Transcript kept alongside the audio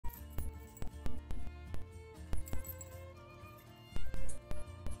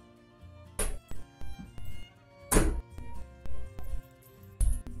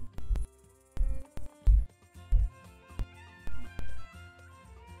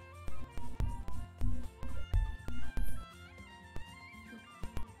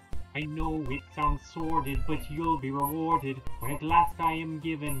I know it sounds sordid, but you'll be rewarded when at last I am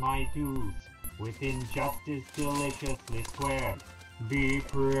given my dues. With injustice deliciously squared, be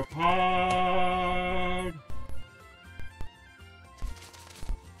prepared!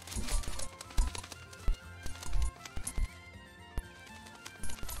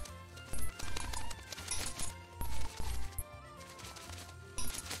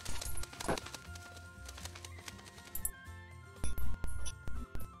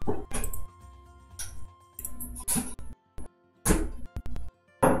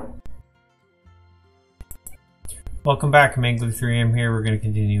 Welcome back, Manglu3M here. We're going to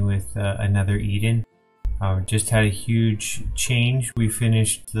continue with another Eden. Just had a huge change. We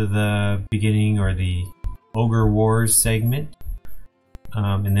finished the beginning, or the Ogre Wars segment.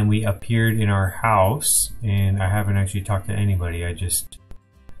 And then we appeared in our house, and I haven't actually talked to anybody. I just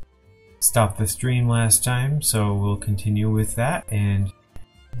stopped the stream last time, so we'll continue with that. And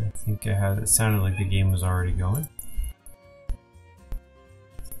I think it sounded like the game was already going.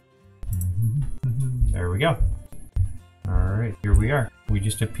 There we go. Alright, here we are. We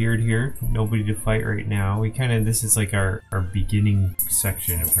just appeared here. Nobody to fight right now. This is like our beginning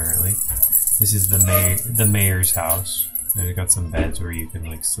section, apparently. This is the mayor's house. And they got some beds where you can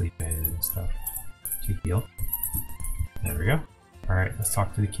like sleep in and stuff to heal. There we go. Alright, let's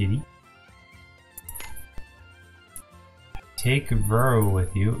talk to the kitty. Take Vero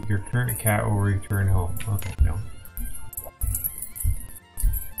with you. Your current cat will return home. Okay, no.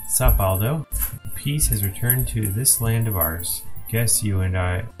 Sup, Aldo? Peace has returned to this land of ours. Guess you and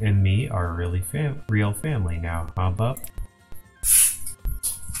I and me are really real family now, huh, bub?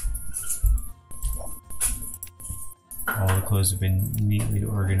 All the clothes have been neatly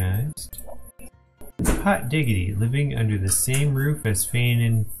organized. Hot diggity, living under the same roof as Fane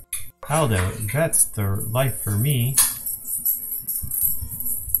and Aldo. That's the life for me.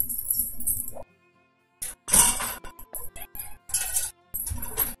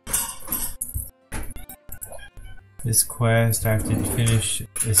 This quest, I have to finish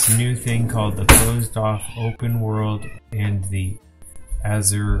this new thing called the Closed Off Open World and the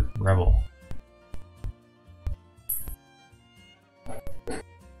Azure Rebel.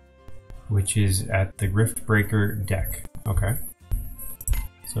 Which is at the Riftbreaker deck. Okay.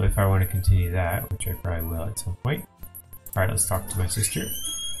 So if I want to continue that, which I probably will at some point. Alright, let's talk to my sister.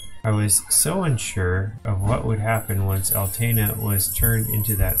 I was so unsure of what would happen once Altena was turned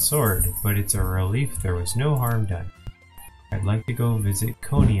into that sword, but it's a relief there was no harm done. I'd like to go visit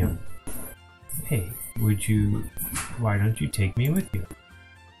Conium. Hey, why don't you take me with you?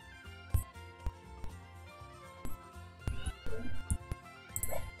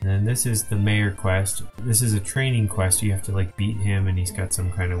 And then this is the mayor quest. This is a training quest. You have to like beat him, and he's got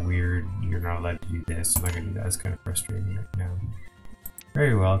some kind of weird, you're not allowed to do this. I'm not gonna do that. It's kind of frustrating right now.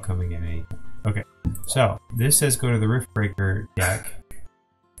 Very well, come again, anything. Okay, so this says go to the Riftbreaker deck.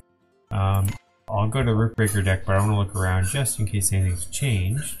 I'll go to the Riftbreaker deck, but I want to look around just in case anything's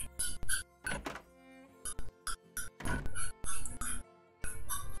changed.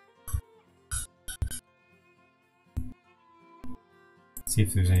 See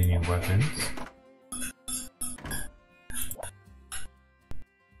if there's any new weapons.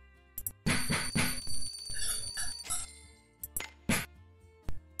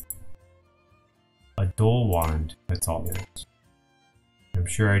 A dull wand, that's all there is. I'm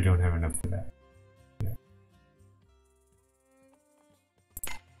sure I don't have enough for that. Yeah.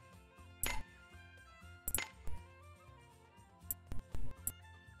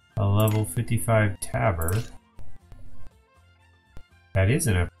 A level 55 tabard. That is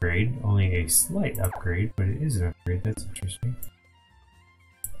an upgrade, only a slight upgrade, but it is an upgrade, that's interesting.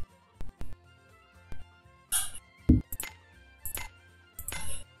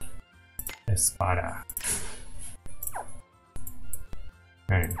 Espada.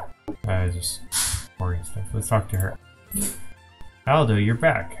 Anyway, just boring stuff. Let's talk to her. Aldo, you're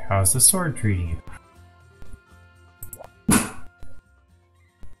back. How's the sword treating you?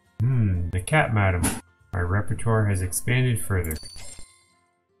 The cat madam. My repertoire has expanded further.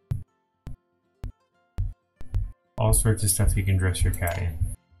 All sorts of stuff you can dress your cat in.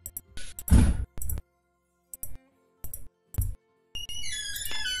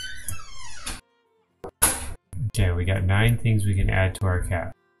 Okay, we got 9 things we can add to our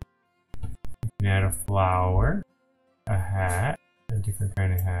cat. We can add a flower, a hat, a different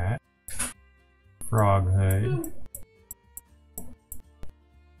kind of hat, frog hood,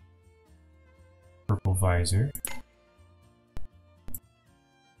 purple visor,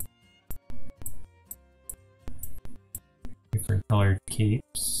 different colored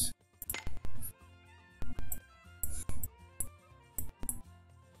capes,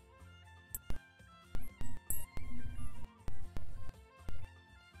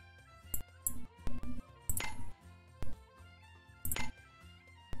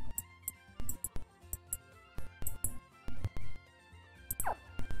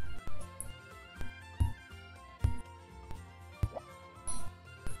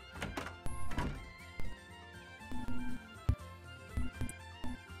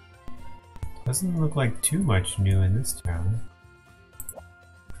 Doesn't look like too much new in this town.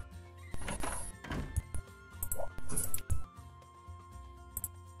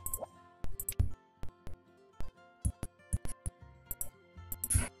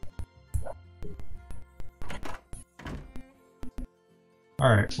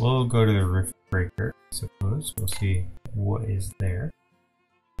 Alright, we'll go to the Rift Breaker, I suppose. We'll see what is there.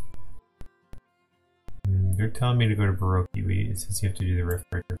 They're telling me to go to Baroque, since you have to do the Rift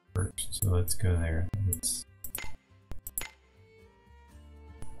Breaker first. So let's go there. Let's...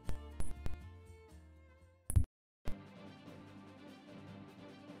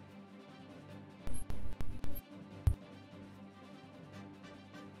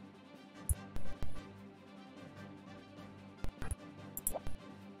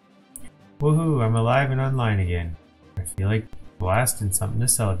 Woohoo, I'm alive and online again. I feel like blasting something to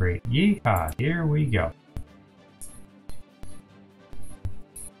celebrate. Yeehaw, here we go.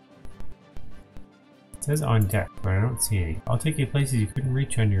 It says on deck, but I don't see any. I'll take you places you couldn't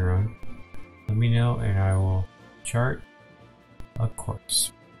reach on your own. Let me know and I will chart a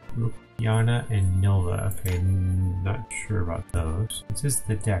course. Rupiana and Nilva. Okay, not sure about those. This is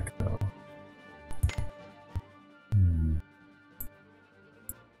the deck though.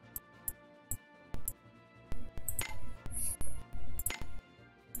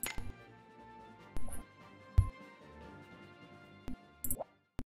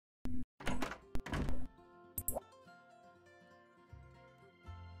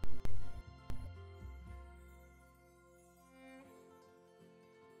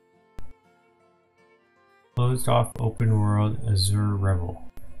 Closed off open world Azure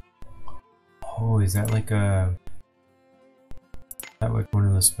Revel. Oh, is that like a... Is that like one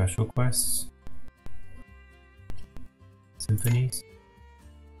of the special quests? Symphonies?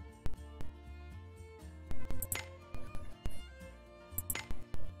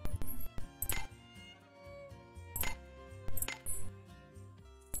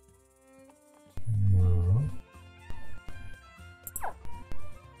 No.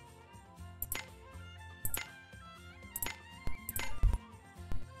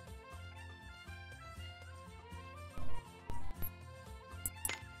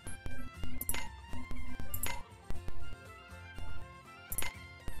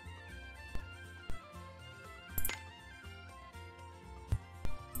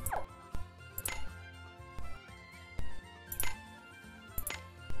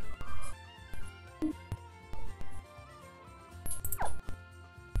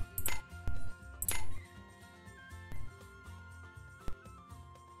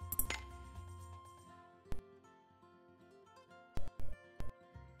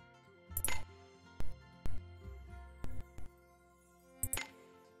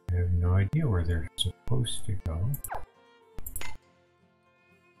 I have no idea where they're supposed to go.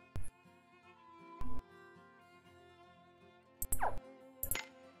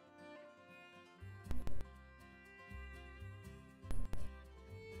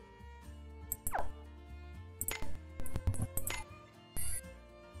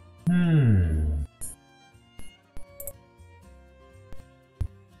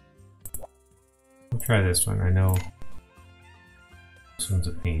 We'll try this one. I know this one's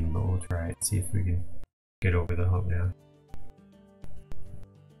a pain, but we'll try it. See if we can get over the hump now.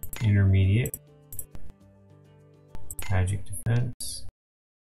 Intermediate. Magic defense.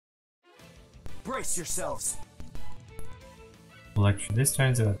 Brace yourselves. Lecture this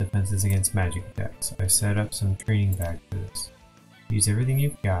time's about defenses against magic attacks. I set up some training bags for this. Use everything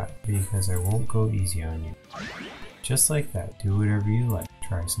you've got because I won't go easy on you. Just like that, do whatever you like.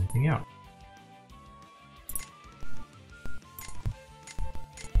 Try something out.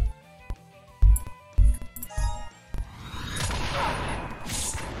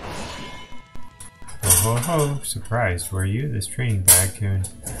 Ho ho, surprised were you? This training bag can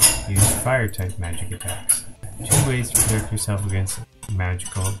use fire type magic attacks. 2 ways to protect yourself against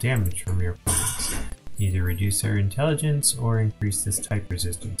magical damage from your opponents. Either reduce their intelligence or increase this type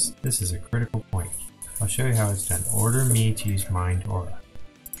resistance. This is a critical point. I'll show you how it's done. Order me to use Mind Aura.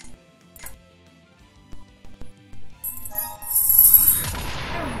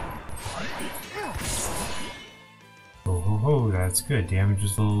 Oh ho ho, that's good. Damage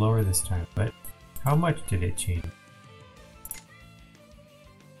was a little lower this time, but how much did it change?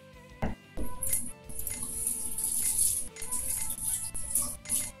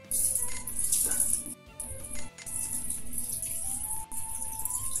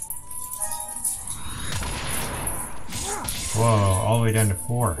 Whoa, all the way down to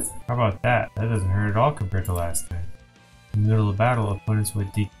 4. How about that? That doesn't hurt at all compared to last time. In the middle of battle, opponents with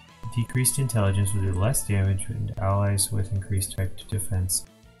decreased intelligence will do less damage, and allies with increased type defense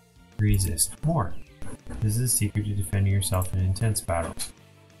Resist more. This is the secret to defending yourself in intense battles.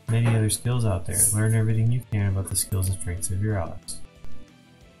 Many other skills out there. Learn everything you can about the skills and strengths of your allies.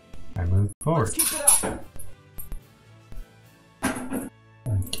 I move forward. Let's keep it up.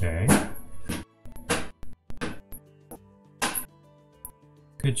 Okay.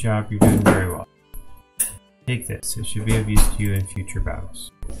 Good job, you're doing very well. Take this, it should be of use to you in future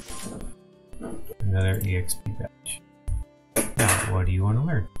battles. Another EXP badge. Now, what do you want to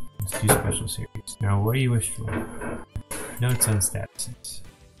learn? Let's do special series. Now, what do you wish to learn? Notes on statuses.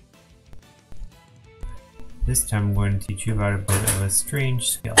 This time I'm going to teach you about a bit of a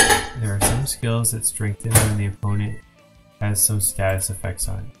strange skill. There are some skills that strengthen when the opponent has some status effects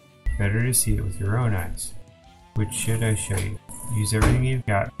on it. Better to see it with your own eyes. Which should I show you? Use everything you've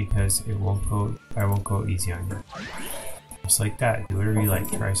got because I won't go easy on you. Just like that, do whatever you like,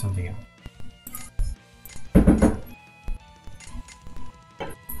 try something out.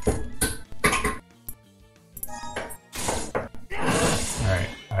 Alright,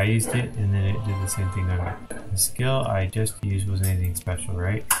 I used it and then it did the same thing on me. The skill I just used wasn't anything special,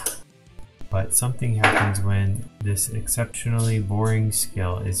 right? But something happens when this exceptionally boring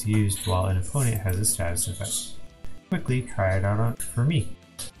skill is used while an opponent has a status effect. Quickly try it out for me.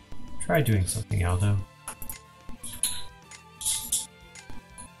 Try doing something, Aldo.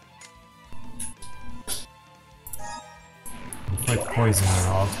 Inflict poison on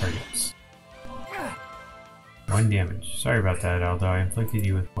all targets. 1 damage. Sorry about that, Aldo. I inflicted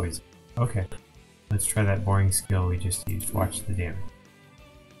you with poison. Okay. Let's try that boring skill we just used. Watch the damage.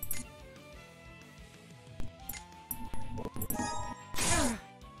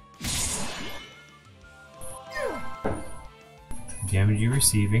 The damage you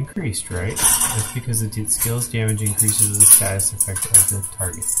receive increased, right? That's because the skill's damage increases with the status effect of the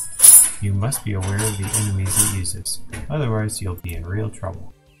target. You must be aware of the enemies it uses, otherwise you'll be in real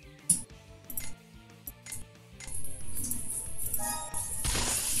trouble.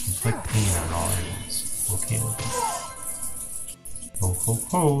 Inflict pain on all enemies. Volcano. Ho ho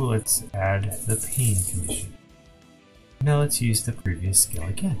ho, let's add the pain condition. Now let's use the previous skill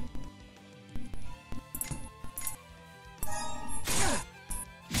again.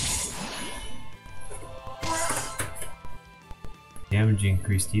 Damage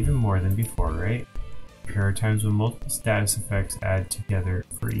increased even more than before, right? There are times when multiple status effects add together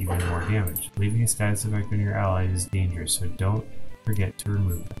for even more damage. Leaving a status effect on your allies is dangerous, so don't forget to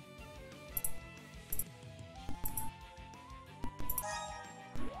remove them.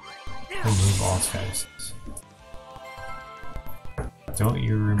 Remove all statuses. Don't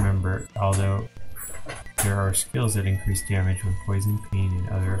you remember, although there are skills that increase damage when poison, pain, and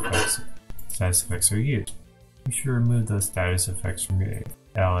other status effects are used. You should remove those status effects from your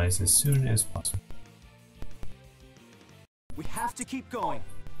allies as soon as possible. We have to keep going.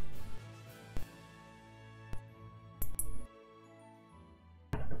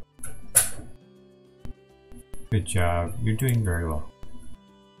 Good job, you're doing very well.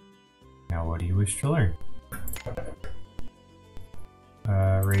 Now what do you wish to learn?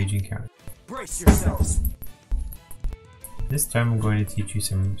 Rage encounter. Brace yourselves. This time I'm going to teach you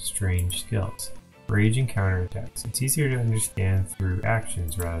some strange skills. Rage and counterattacks. It's easier to understand through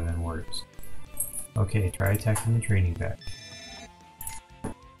actions rather than words. Okay, try attacking the training bag.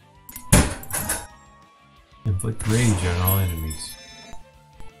 Inflict rage on all enemies.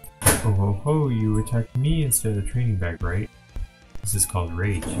 Oh ho ho, you attacked me instead of the training bag, right? This is called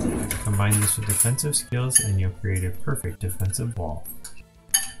rage. Combine this with defensive skills and you'll create a perfect defensive wall.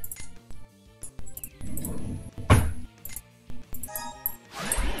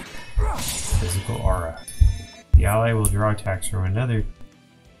 Physical aura. The ally will draw attacks from another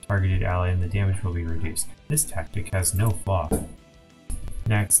targeted ally and the damage will be reduced. This tactic has no flaw.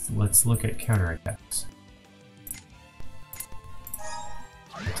 Next, let's look at counterattacks.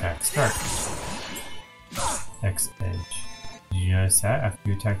 Attack start. X edge. Did you notice that? After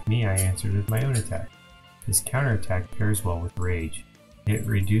you attacked me, I answered with my own attack. This counterattack pairs well with rage. It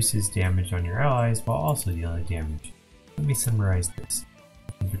reduces damage on your allies while also dealing damage. Let me summarize this.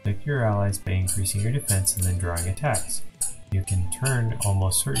 You can protect your allies by increasing your defense and then drawing attacks. You can turn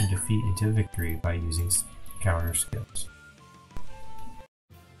almost certain defeat into victory by using counter skills.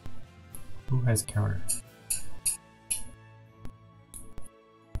 Who has counter?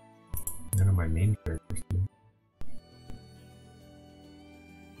 None of my main characters do.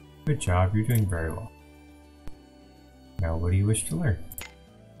 Good job, you're doing very well. Now what do you wish to learn?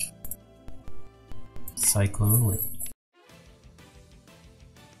 Cyclone Wind.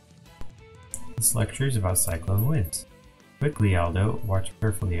 This lecture is about cyclone winds. Quickly, Aldo, watch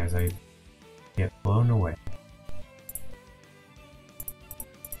carefully as I get blown away.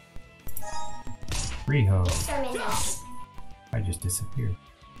 Riho. Exterminate. I just disappeared.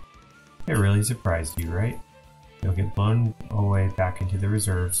 It really surprised you, right? You'll get blown away back into the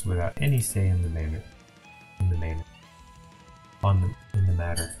reserves without any say in the matter.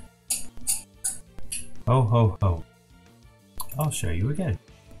 Ho ho ho. I'll show you again.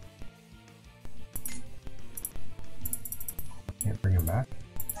 Can't bring them back.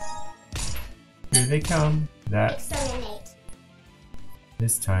 Here they come. Exterminate.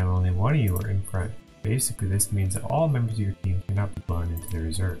 This time only one of you are in front. Basically, this means that all members of your team cannot be blown into the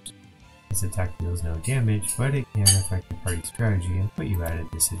reserves. This attack deals no damage, but it can affect the party's strategy and put you at a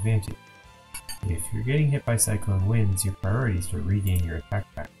disadvantage. If you're getting hit by Cyclone Winds, your priority is to regain your attack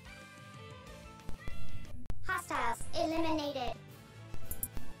back. Hostiles eliminated.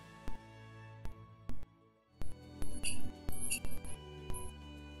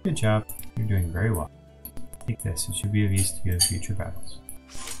 Good job. You're doing very well. Take this. It should be of use to you in future battles.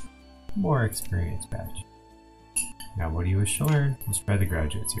 More experience badge. Now what do you wish to learn? We'll spread the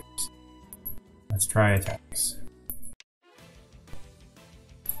graduate series. Let's try attacks.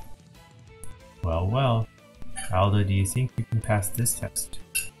 Well. Aldo, do you think you can pass this test?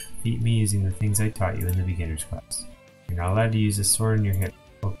 Beat me using the things I taught you in the beginner's class. You're not allowed to use a sword in your hip.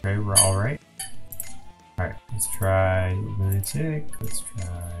 Okay, we're alright? Alright, let's try Lunatic. Let's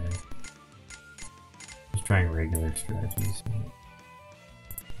try... Just trying regular strategies.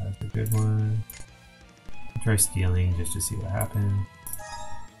 That's a good one. I'll try stealing just to see what happens.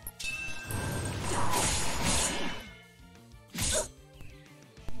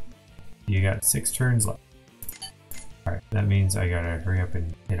 You got 6 turns left. Alright, that means I gotta hurry up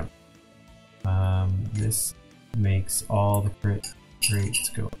and hit him. This makes all the crit rates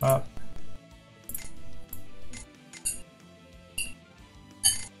go up.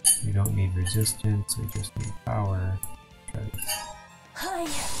 You don't need resistance, you just need power. Try this.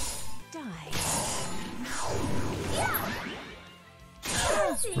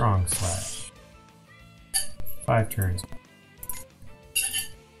 Strong slash. 5 turns.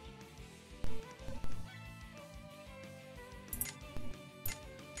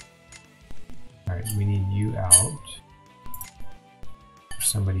 Alright, we need you out. For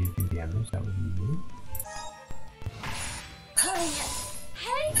somebody who can damage, that would be you.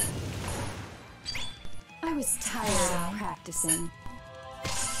 I was tired of practicing.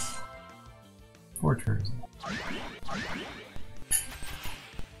 4 turns.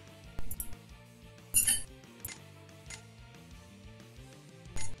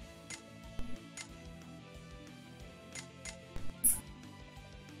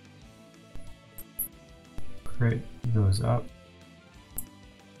 Crit goes up.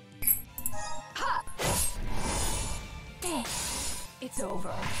 It's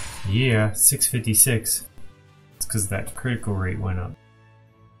over. Yeah, 656. It's because that critical rate went up.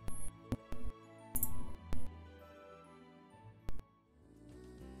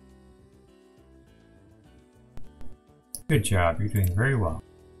 Good job, you're doing very well.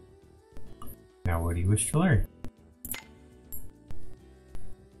 Now what do you wish to learn?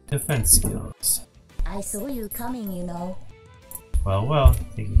 Defense skills. I saw you coming, you know. Well,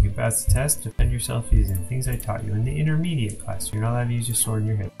 think you can pass the test? Defend yourself using things I taught you in the intermediate class. You're not allowed to use your sword in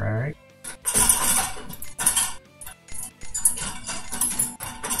your hip, right?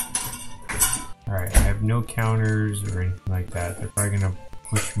 Alright, I have no counters or anything like that. They're probably gonna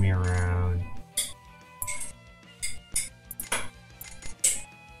push me around.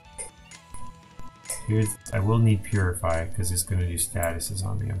 I will need Purify, because it's going to do statuses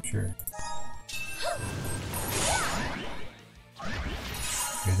on me, I'm sure.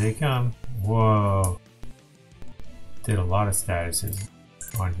 Here they come. Whoa. Did a lot of statuses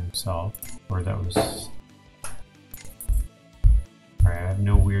on himself. Or that was... Alright, I have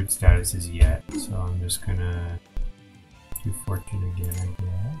no weird statuses yet, so I'm just gonna do Fortune again, I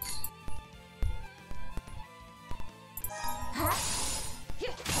guess.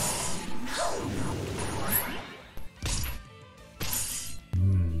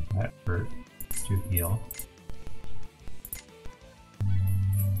 That hurt. Let's do heal.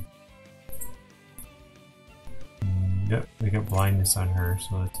 Yep, we got blindness on her,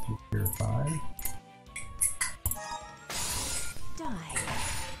 so let's do Purify. Die.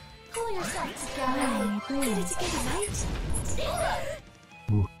 Pull yourself together. Get it together, right?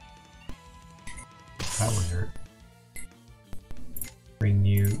 Ooh. That one hurt. Bring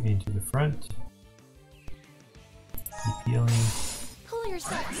you into the front. Keep healing. Pull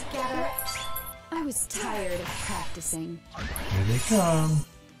yourself together. I was tired of practicing. Here they come.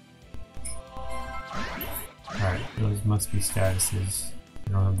 Alright, those must be statuses.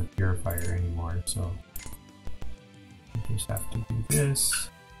 I don't have the purifier anymore, so I just have to do this.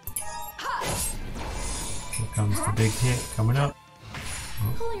 comes the big hit coming up.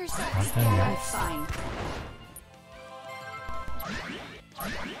 Pull yourself Not done I'm yet. fine.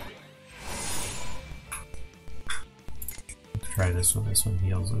 Let's try this one. This one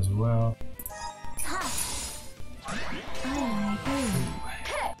heals as well.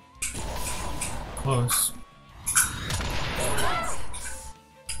 Close.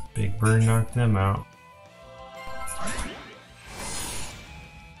 Big burn knocked them out.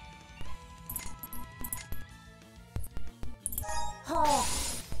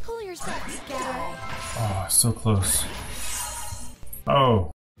 Pull yourself together. Oh, so close.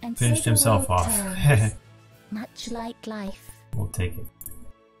 Oh, And finished so the himself world off. turns, much like life. We'll take it.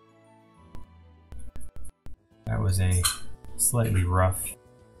 That was a slightly rough.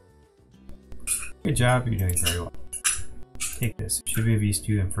 Good job, you're doing very well. Take this. Should be of use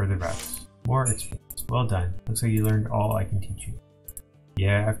to you in further battles. More experience. Well done. Looks like you learned all I can teach you.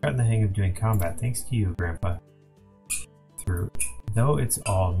 Yeah, I've gotten the hang of doing combat thanks to you, Grandpa. Though it's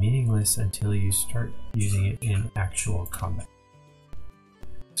all meaningless until you start using it in actual combat.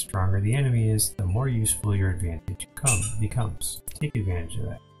 The stronger the enemy is, the more useful your advantage becomes. Take advantage of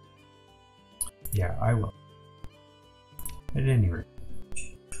that. Yeah, I will. At any rate,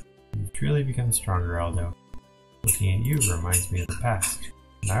 you've truly become stronger, Aldo. Looking at you reminds me of the past,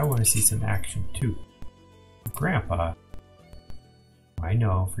 and I want to see some action too. Grandpa, I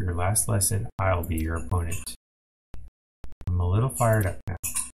know for your last lesson I'll be your opponent. I'm a little fired up now.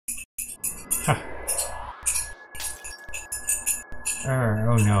 Ha!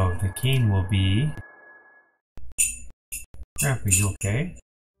 Oh no, the cane will be... Grandpa, you okay?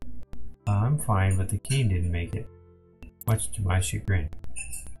 I'm fine, but the cane didn't make it. Much to my chagrin.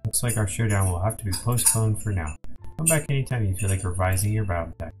 Looks like our showdown will have to be postponed for now. Come back anytime you feel like revising your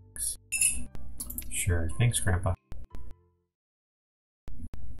battle tactics. Sure, thanks, Grandpa.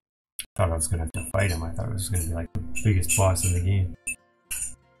 Thought I was gonna have to fight him. I thought it was gonna be like the biggest boss in the game.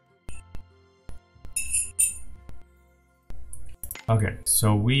 Okay,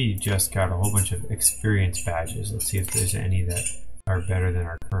 so we just got a whole bunch of experience badges. Let's see if there's any that are better than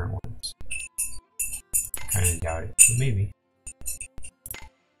our current ones. Kinda doubt it, but maybe.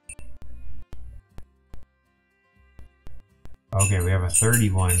 Okay, we have a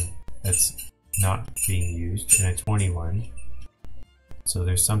 31 that's not being used and a 21. So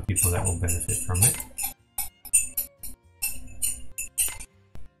there's some people that will benefit from it.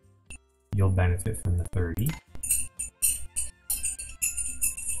 You'll benefit from the 30.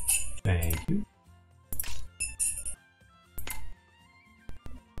 Thank you.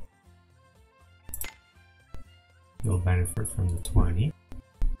 You'll benefit from the 20.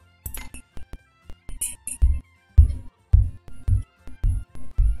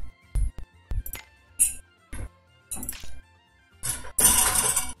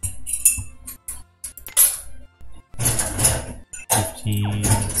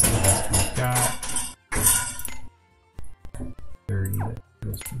 That's the best we've got. 30, that's the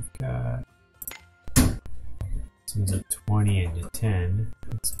best we've got. Seems a 20 and a 10.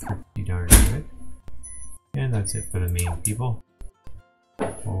 That's pretty darn good. And that's it for the main people.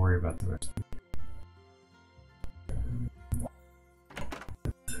 We'll worry about the rest of it.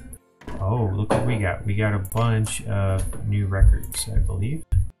 Oh, look what we got. We got a bunch of new records, I believe.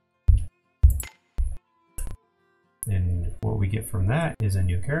 And what we get from that is a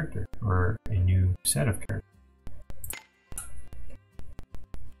new character, or a new set of characters.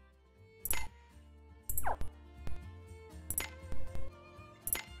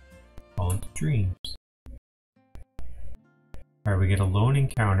 Fall into dreams. Alright, we get a lone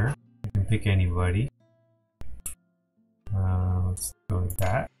encounter. You can pick anybody. Let's go with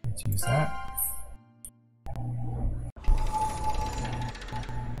that. Let's use that.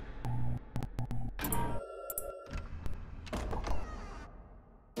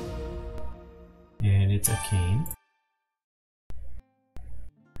 And it's a cane.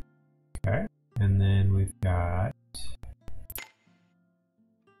 Okay, and then we've got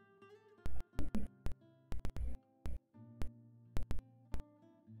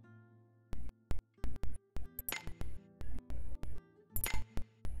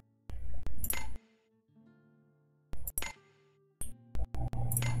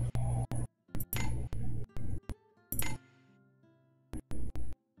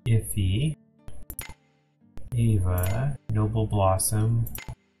Iffy, Ava, Noble Blossom,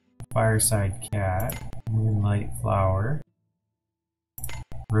 Fireside Cat, Moonlight Flower,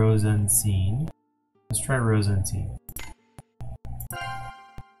 Rose Unseen. Let's try Rose Unseen.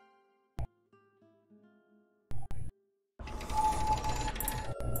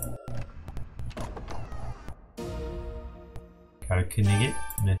 Got a Knigget,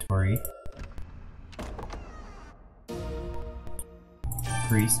 Notori.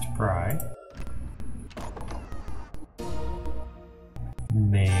 Priest Pry.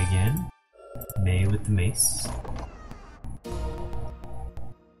 May again. May with the mace.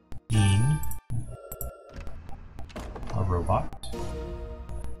 Dean. A robot.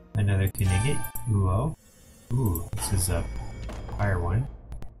 Another Knigget. Uo. Ooh, this is a higher one.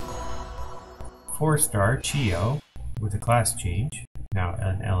 4-star Chio with a class change. Now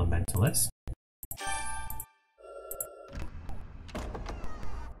an Elementalist.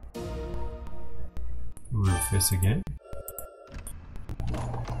 Rufus again.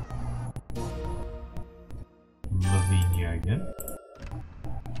 Lavinia again.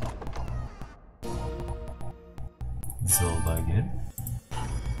 Zilda again.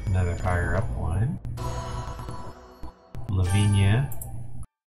 Another higher up one. Lavinia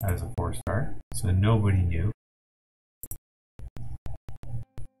as a 4-star, so nobody knew.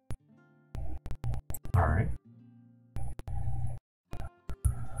 Alright.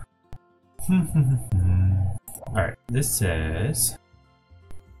 Alright, this says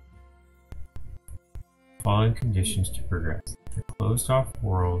following conditions to progress: the closed off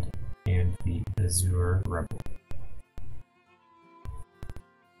world and the Azure Rebel.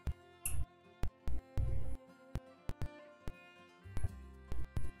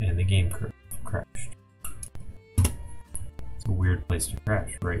 And the game crashed. It's a weird place to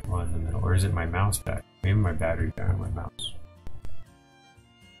crash, right one in the middle. Or is it my mouse back? Maybe my battery died on my mouse.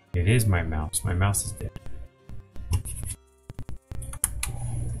 It is my mouse. My mouse is dead.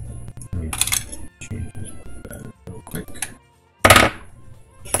 Let me change this battery real quick.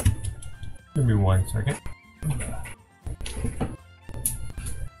 Give me 1 second.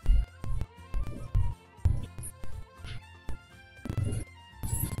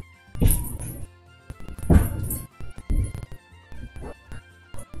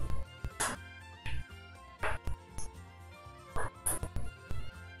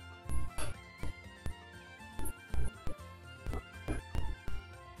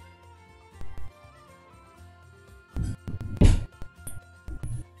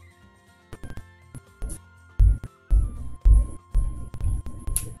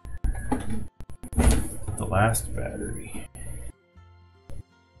 Last battery.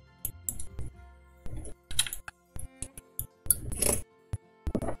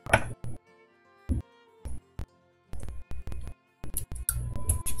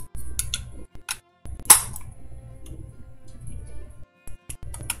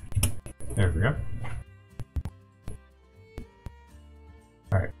 There we go.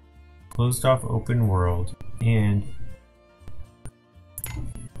 Alright. Closed off open world and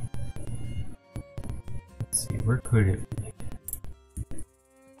where could it be?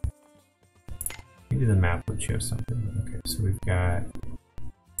 Maybe the map would show something. Okay, so we've got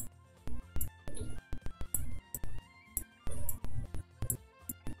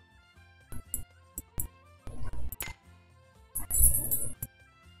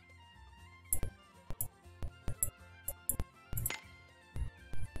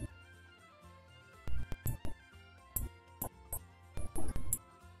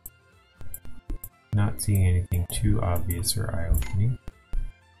not seeing anything too obvious or eye-opening.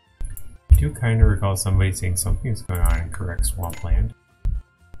 I do kind of recall somebody saying something's going on in correct swampland.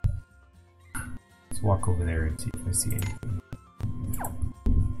 Let's walk over there and see if I see anything.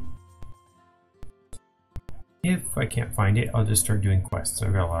 If I can't find it, I'll just start doing quests.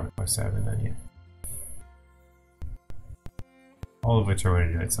 I've got a lot of quests I haven't done yet. All of which I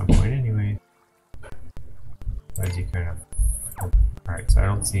want to do at some point anyway. As you kind of... Alright, so I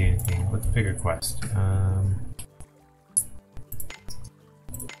don't see anything. Let's pick a quest.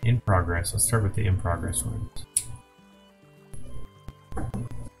 In progress. Let's start with the in progress ones.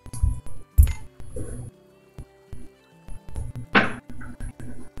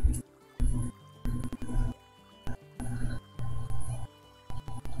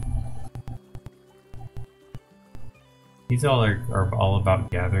 These all are all about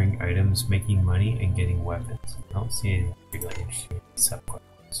gathering items, making money, and getting weapons. I don't see anything really interesting in these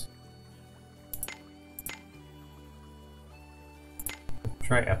subquests.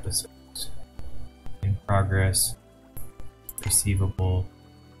 Try episodes. In progress. Receivable.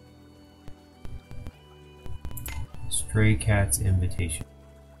 Stray Cat's Invitation.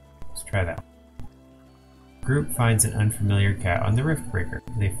 Let's try that one. Group finds an unfamiliar cat on the Riftbreaker.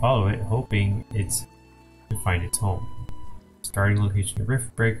 They follow it, hoping it's to find its home. Starting location of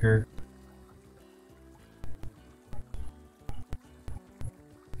Riftbreaker.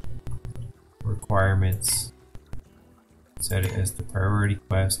 Requirements. Set it as the priority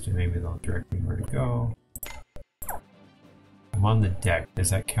quest, and maybe they'll direct me where to go. I'm on the deck. Does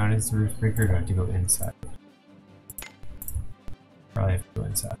that count as the Riftbreaker, or do I have to go inside? Probably have to go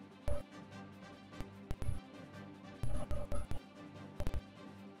inside.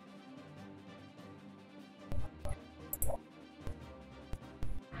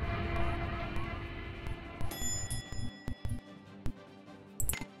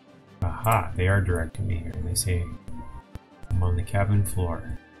 Aha, they are directing me here. They say I'm on the cabin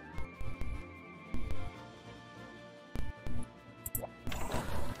floor.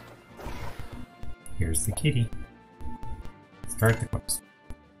 Here's the kitty. Start the quest.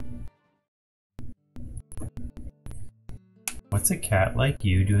 What's a cat like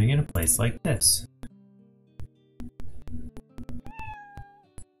you doing in a place like this?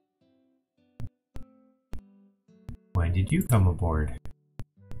 When did you come aboard?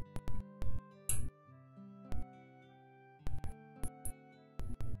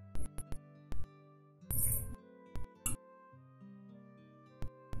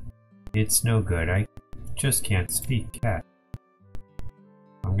 It's no good, I just can't speak cat.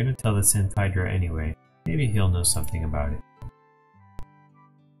 I'm gonna tell the Synth Hydra anyway. Maybe he'll know something about it.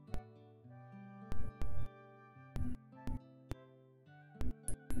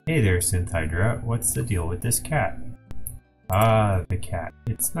 Hey there, Synth Hydra. What's the deal with this cat? Ah, the cat.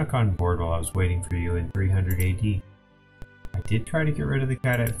 It snuck on board while I was waiting for you in 300 AD. I did try to get rid of the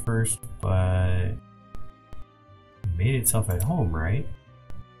cat at first, but it made itself at home, right?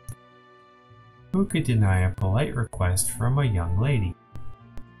 Who could deny a polite request from a young lady?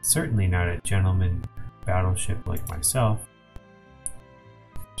 Certainly not a gentleman battleship like myself.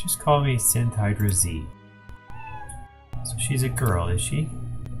 Just call me Synth Hydra Z. So she's a girl, is she?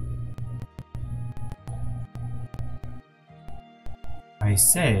 I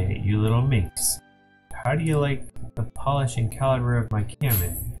say, you little minx, how do you like the polish and caliber of my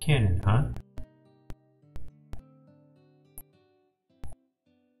cannon, huh?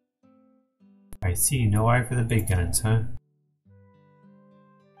 I see, no eye for the big guns, huh?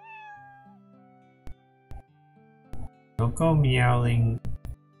 Don't go meowing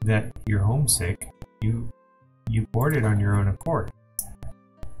that you're homesick. You boarded on your own accord.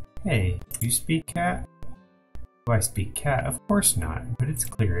 Hey, you speak cat? Do I speak cat? Of course not, but it's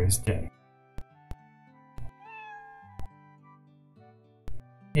clear as day.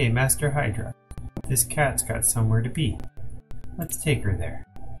 Hey, Master Hydra, this cat's got somewhere to be. Let's take her there.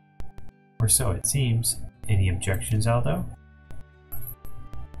 Or so it seems. Any objections, Aldo?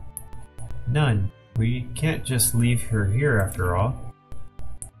 None. We can't just leave her here after all.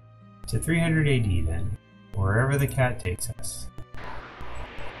 To 300 AD then, wherever the cat takes us.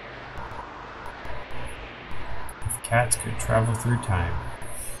 If cats could travel through time.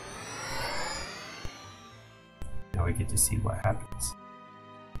 Now we get to see what happens.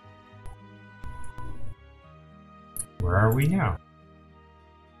 Where are we now?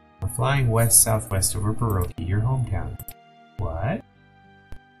 We're flying west-southwest over Baroki, your hometown. What?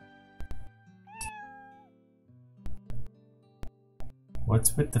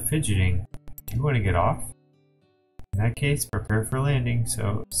 What's with the fidgeting? Do you want to get off? In that case, prepare for landing,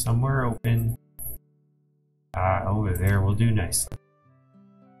 so somewhere open. Over there will do nicely.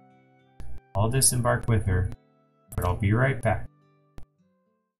 I'll disembark with her, but I'll be right back.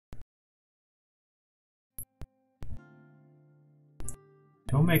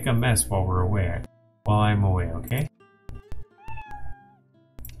 Don't make a mess while I'm away, okay?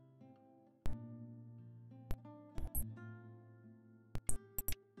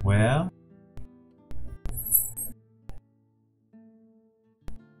 Well,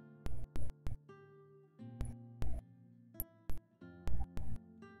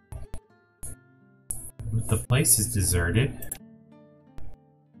 the place is deserted.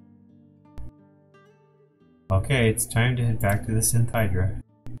 Okay, it's time to head back to the Synth Hydra.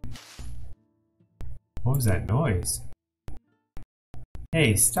 What was that noise?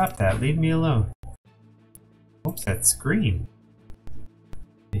 Hey, stop that, leave me alone. What's that scream?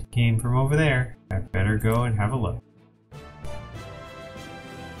 It came from over there. I'd better go and have a look.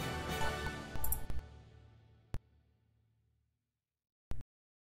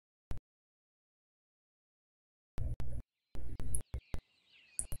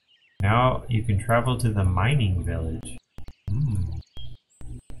 Now you can travel to the mining village.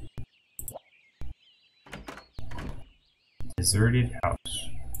 Deserted house.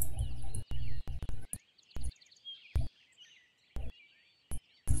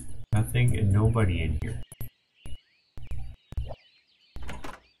 Nothing and nobody in here.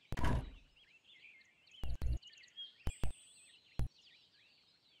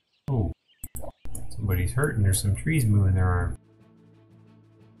 Oh, somebody's hurt and there's some trees moving their arm.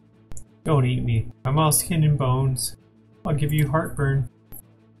 Don't eat me. I'm all skin and bones. I'll give you heartburn.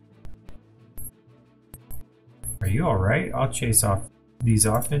 Are you alright? I'll chase these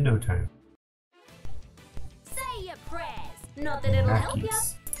off in no time. Say your prayers. Not that it'll help ya.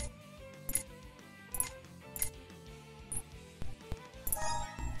 Mackies.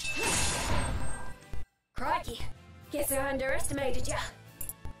 Crikey. Guess I underestimated ya.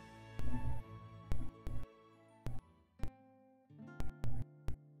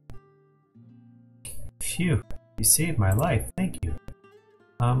 Phew, you saved my life, thank you.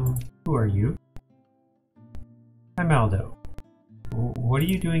 Who are you? I'm Aldo. What are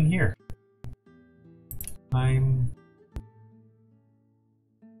you doing here?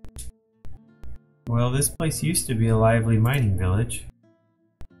 Well, this place used to be a lively mining village.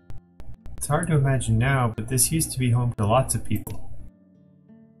 It's hard to imagine now, but this used to be home to lots of people.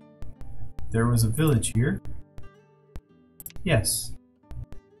 There was a village here? Yes.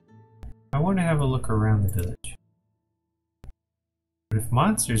 I want to have a look around the village. But if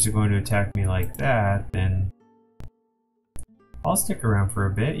monsters are going to attack me like that, then I'll stick around for a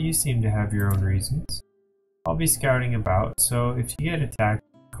bit. You seem to have your own reasons. I'll be scouting about, so if you get attacked,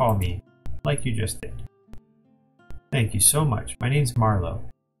 call me, like you just did. Thank you so much. My name's Marlo.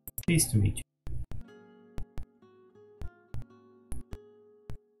 Pleased to meet you.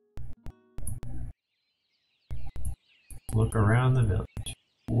 Look around the village.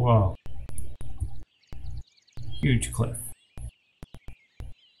 Whoa. Huge cliff.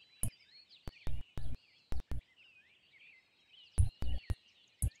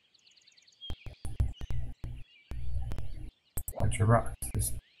 Bunch of rocks.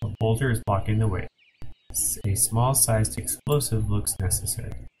 This boulder is blocking the way. A small-sized explosive looks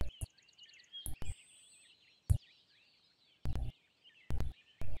necessary.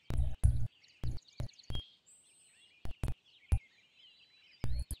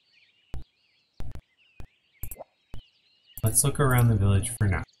 Let's look around the village for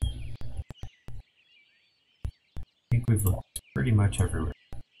now. I think we've looked pretty much everywhere.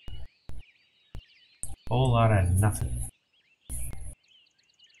 Whole lot of nothing.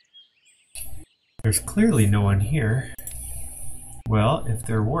 There's clearly no one here. Well, if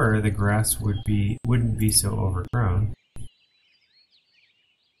there were, the grass wouldn't be so overgrown.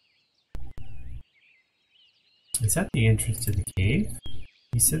 Is that the entrance to the cave?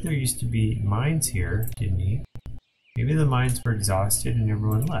 He said there used to be mines here, didn't he? Maybe the mines were exhausted and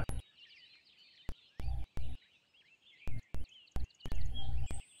everyone left.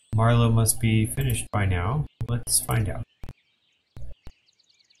 Marlo must be finished by now. Let's find out.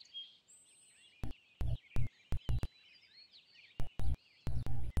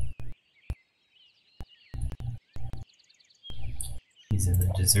 He's in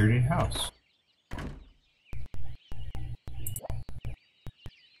the deserted house.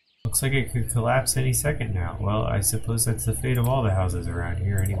 Looks like it could collapse any second now. Well, I suppose that's the fate of all the houses around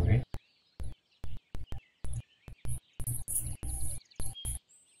here anyway.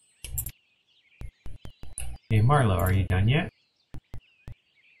 Hey Marlo, are you done yet?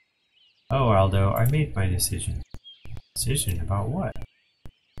 Oh Aldo, I made my decision. Decision about what?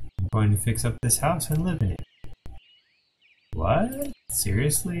 I'm going to fix up this house and live in it. What?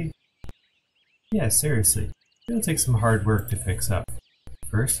 Seriously? Yeah, seriously. It'll take some hard work to fix up.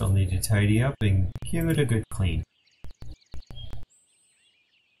 First, I'll need to tidy up and give it a good clean.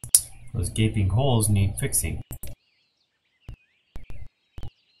 Those gaping holes need fixing.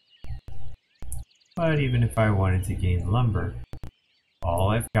 But even if I wanted to gain lumber,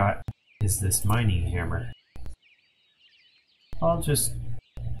 all I've got is this mining hammer. I'll just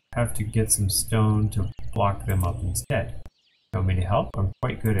have to get some stone to block them up instead. Want me to help? I'm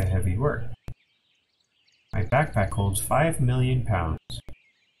quite good at heavy work. My backpack holds 5 million pounds.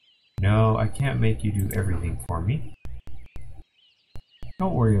 No, I can't make you do everything for me.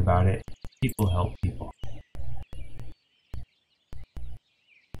 Don't worry about it. People help people.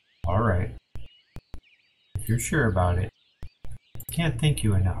 Alright. If you're sure about it, I can't thank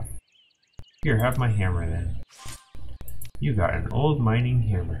you enough. Here, have my hammer then. You got an old mining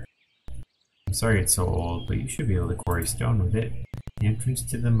hammer. I'm sorry it's so old, but you should be able to quarry stone with it. The entrance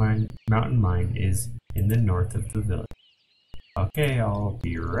to the mountain mine is in the north of the village. Okay, I'll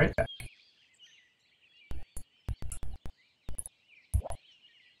be right back.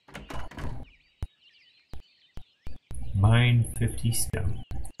 Mine 50 stone.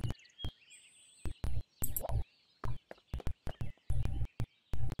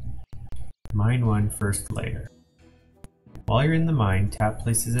 Mine 1 first layer. While you're in the mine, tap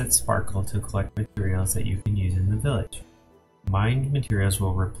places that sparkle to collect materials that you can use in the village. Mined materials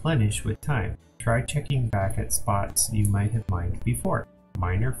will replenish with time. Try checking back at spots you might have mined before.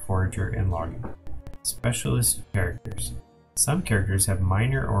 Miner, Forager, and Logger. Specialist characters. Some characters have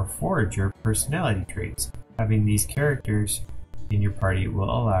Miner or Forager personality traits. Having these characters in your party will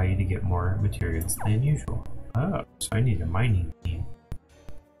allow you to get more materials than usual. Oh, so I need a mining team.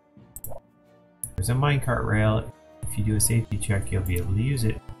 There's a minecart rail. If you do a safety check, you'll be able to use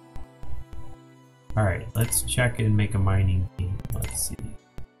it. Alright, let's check and make a mining team. Let's see.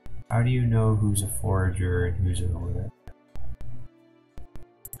 How do you know who's a forager and who's an order?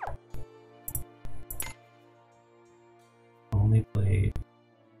 Only played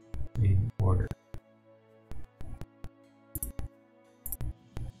in order.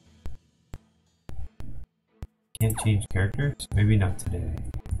 Can't change characters? Maybe not today.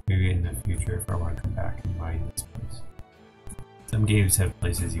 Maybe in the future if I want to come back and mine this place. Some games have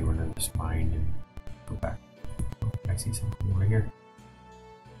places you want to just mine and go back. Oh, I see something over here.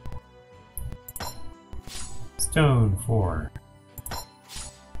 Stone 4.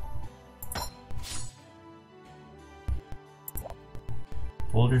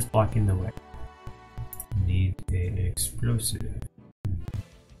 Boulders blocking the way. Need an explosive.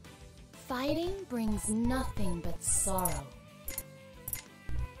 Fighting brings nothing but sorrow.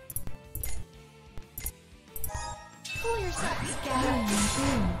 Pull yourself together.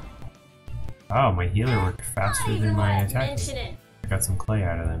 Oh, my healer worked faster than my attack. Mention it. I got some clay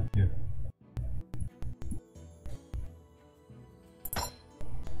out of them too.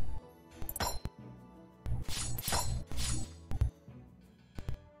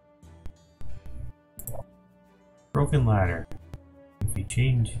 Broken ladder. If you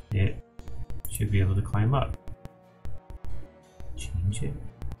change it, you should be able to climb up. Change it.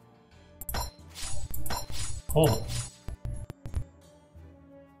 Hold.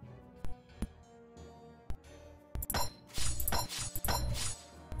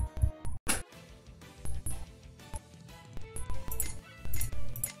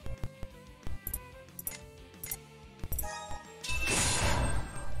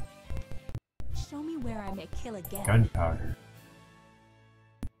 Show me where I may kill again. Gunpowder.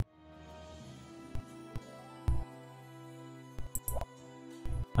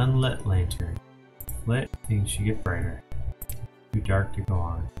 Unlit lantern. Lit, things should get brighter. Too dark to go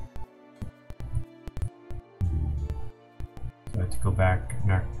on. So I have to go back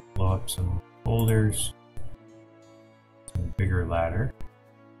and blow up some boulders. Some bigger ladder.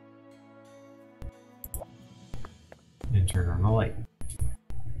 And turn on the light.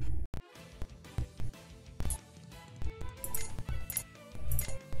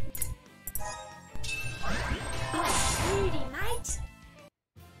 Beauty, mate.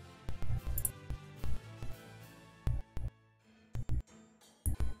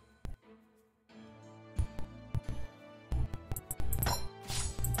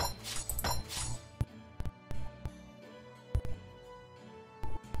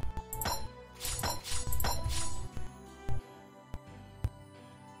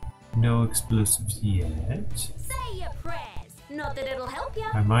 No explosives yet. Say your prayers. Not that it'll help you.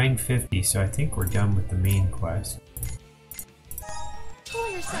 I mined 50, so I think we're done with the main quest. Pull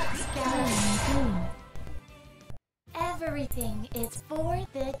yourself together. Everything is for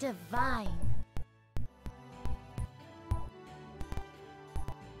the divine.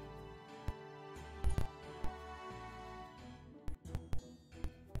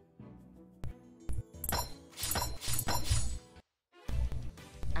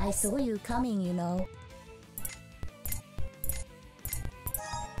 I saw you coming, you know.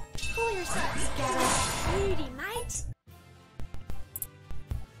 Pull yourself together. Beauty, mate.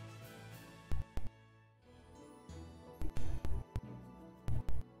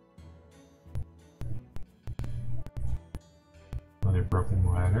 Another broken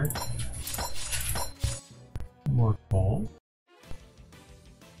ladder. More coal.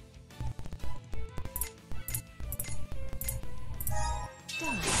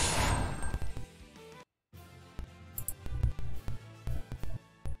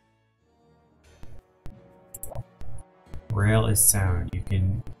 Rail is sound. You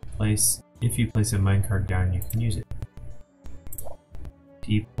can place, if you place a minecart down, you can use it.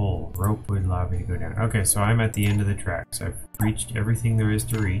 Deep hole. Rope would allow me to go down. Okay, so I'm at the end of the tracks. I've reached everything there is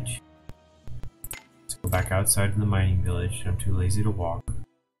to reach. Let's go back outside of the mining village. I'm too lazy to walk.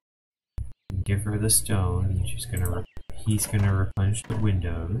 And give her the stone, and he's gonna replenish the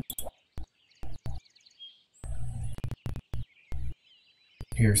windows.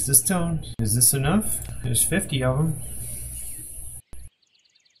 Here's the stone. Is this enough? There's 50 of them.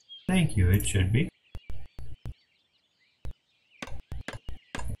 Thank you, it should be.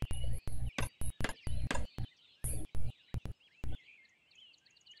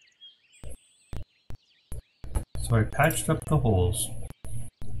 So I patched up the holes.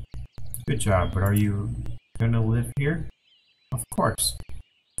 Good job, but are you gonna live here? Of course.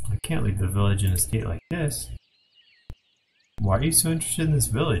 I can't leave the village in a state like this. Why are you so interested in this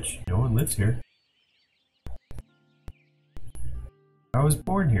village? No one lives here. I was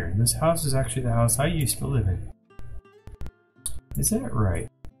born here, and this house is actually the house I used to live in. Is that right?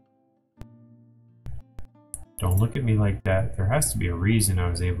 Don't look at me like that. There has to be a reason I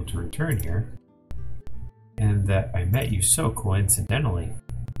was able to return here. And that I met you so coincidentally.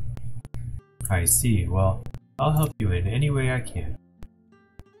 I see. Well, I'll help you in any way I can.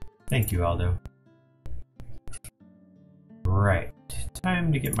 Thank you, Aldo. Right.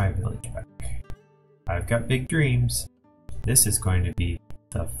 Time to get my village back. I've got big dreams. This is going to be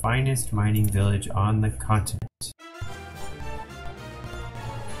the finest mining village on the continent.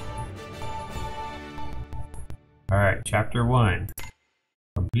 Alright, chapter 1.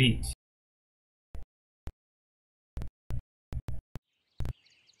 Complete.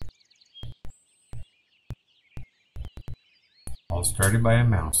 All started by a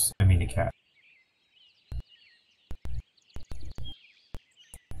mouse. I mean a cat.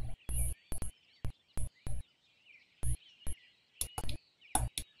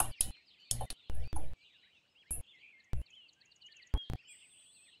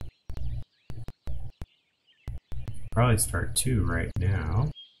 Probably start 2 right now.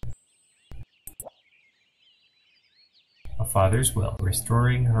 A father's will.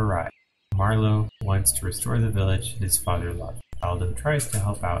 Restoring Harai. Marlowe wants to restore the village his father loved. Aldo tries to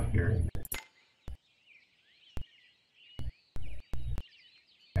help out here and there.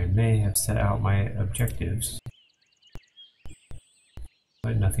 I may have set out my objectives,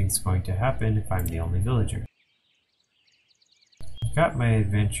 but nothing's going to happen if I'm the only villager. I've got my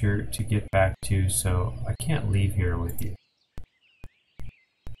adventure to get back to, so I can't leave here with you.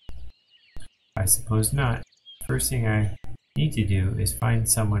 I suppose not. First thing I need to do is find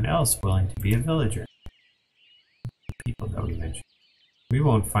someone else willing to be a villager. The people that we mentioned. We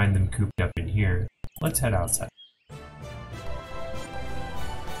won't find them cooped up in here. Let's head outside.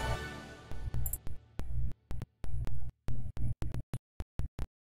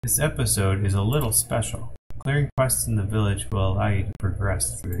 This episode is a little special. Clearing quests in the village will allow you to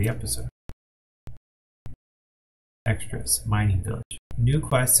progress through the episode. Extras. Mining village. New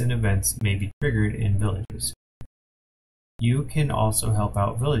quests and events may be triggered in villages. You can also help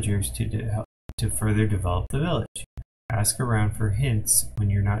out villagers to further develop the village. Ask around for hints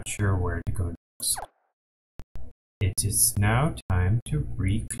when you're not sure where to go next. It is now time to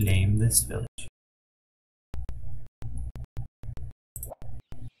reclaim this village.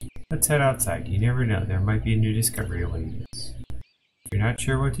 Let's head outside. You never know, there might be a new discovery awaiting us. If you're not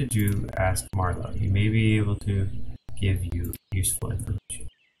sure what to do, ask Marlowe. He may be able to give you useful information.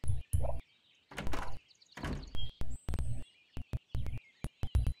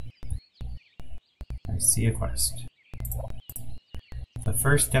 I see a quest. The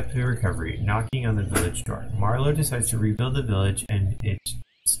first step to recovery, knocking on the village door. Marlowe decides to rebuild the village, and it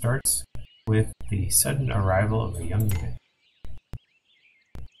starts with the sudden arrival of a young man.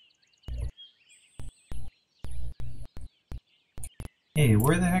 Hey,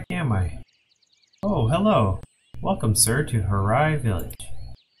 where the heck am I? Oh, hello. Welcome, sir, to Harai Village.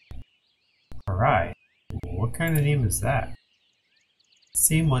 Harai? What kind of name is that?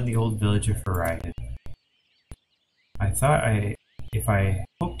 Same one the old village of Harai had. I thought if I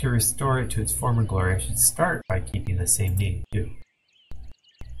hope to restore it to its former glory, I should start by keeping the same name, too.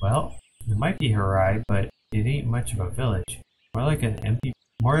 Well, it might be Harai, but it ain't much of a village. More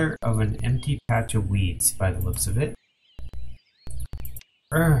of an empty patch of weeds, by the looks of it.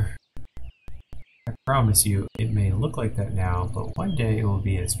 I promise you, it may look like that now, but one day it will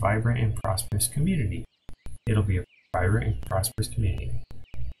be a vibrant and prosperous community. It'll be a vibrant and prosperous community.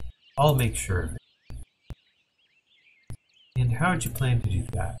 I'll make sure of it. And how'd you plan to do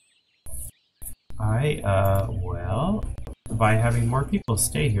that? Well, by having more people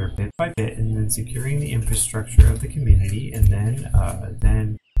stay here bit by bit, and then securing the infrastructure of the community, and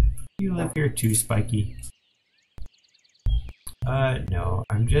then you live here too, Spiky. No,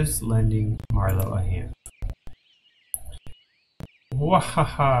 I'm just lending Marlowe a hand.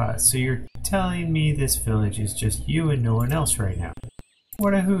 Wahaha! So you're telling me this village is just you and no one else right now?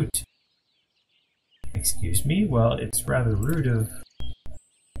 What a hoot! Excuse me? Well, it's rather rude of...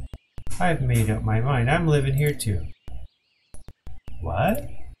 I've made up my mind. I'm living here too. What?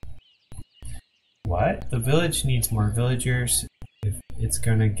 What? The village needs more villagers if it's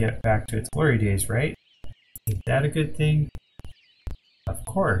gonna get back to its glory days, right? Is that a good thing? Of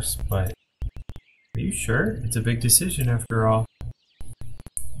course, but are you sure? It's a big decision after all.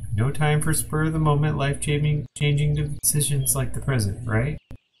 No time for spur-of-the-moment life-changing decisions like the present, right?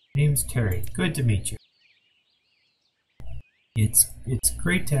 Name's Terry. Good to meet you. It's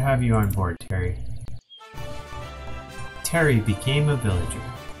great to have you on board, Terry. Terry became a villager.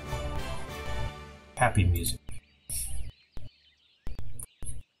 Happy music.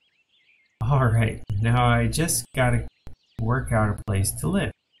 Alright, now I just gotta work out a place to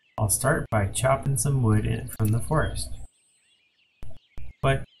live. I'll start by chopping some wood from the forest.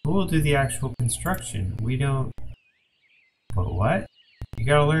 But who will do the actual construction? We don't... But what? You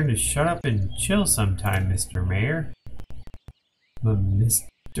gotta learn to shut up and chill sometime, Mr. Mayor.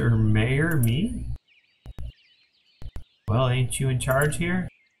 Mr. Mayor, me? Well, ain't you in charge here?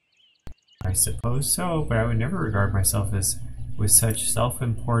 I suppose so, but I would never regard myself as with such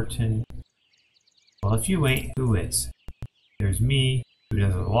self-important... Well, if you ain't, who is? There's me, who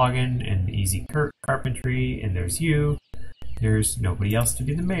does the logging and the easy carpentry, and there's you. There's nobody else to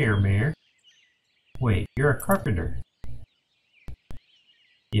be the mayor. Wait, you're a carpenter.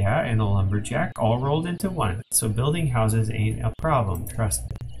 Yeah, and a lumberjack, all rolled into one, so building houses ain't a problem, trust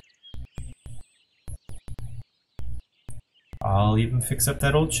me. I'll even fix up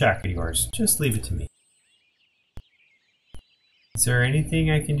that old shack of yours. Just leave it to me. Is there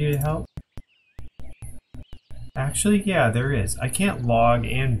anything I can do to help? Actually, yeah, there is. I can't log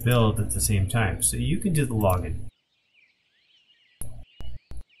and build at the same time, so you can do the logging.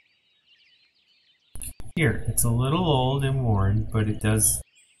 Here, it's a little old and worn, but it does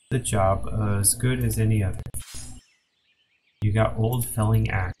the job as good as any other. You got old felling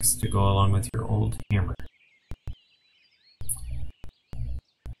axe to go along with your old hammer.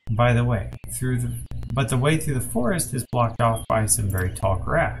 By the way, the way through the forest is blocked off by some very tall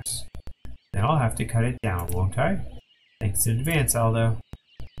grass. Then I'll have to cut it down, won't I? Thanks in advance, Aldo.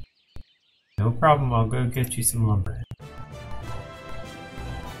 No problem, I'll go get you some lumber.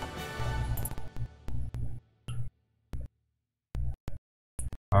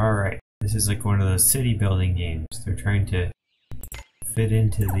 Alright, this is like one of those city building games. They're trying to fit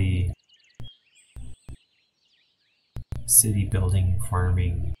into the city building,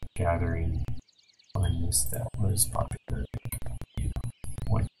 farming, gathering funness that was popular,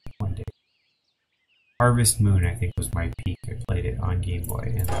 one day. Harvest Moon, I think, was my peak. I played it on Game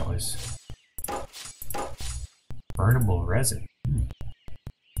Boy, and that was burnable resin.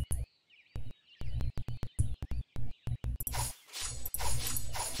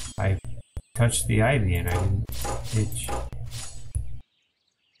 I touched the ivy and I didn't itch.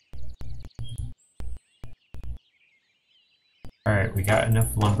 Alright, we got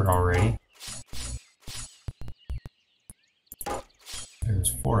enough lumber already.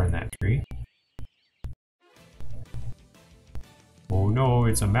 There's 4 in that tree. Oh no,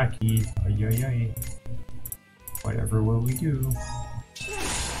 it's a Mackie. Ay ay ay. Whatever will we do?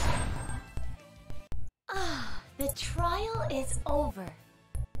 Ah, the trial is over.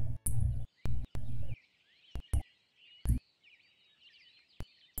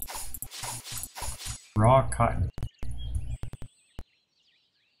 Raw cotton.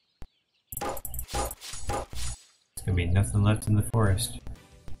 There's gonna be nothing left in the forest.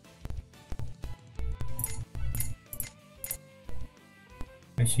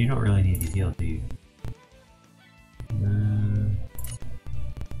 Actually, you don't really need to heal, do you?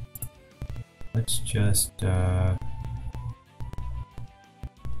 Let's just,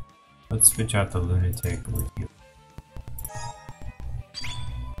 let's switch out the lunatic with you.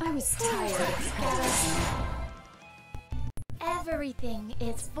 I was tired of practicing. Everything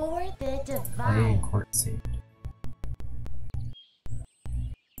is for the Play divine. and court saved.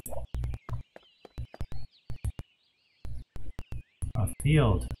 A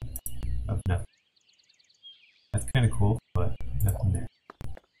field of nothing. That's kind of cool, but nothing there.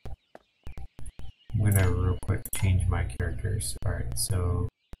 I'm gonna real quick change my characters. Alright, so...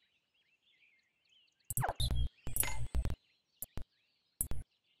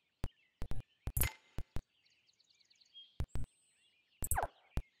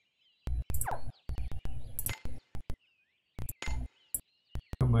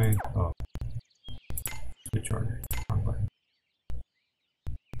 Oh. Switch order. Wrong button.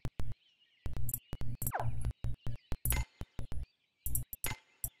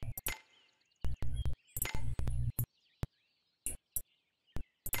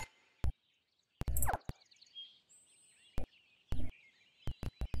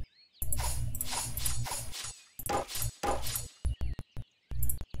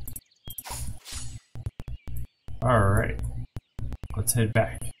 Alright. Let's head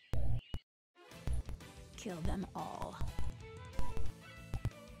back. Kill them all.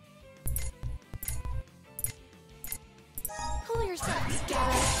 Pull yourself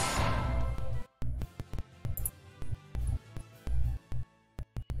together.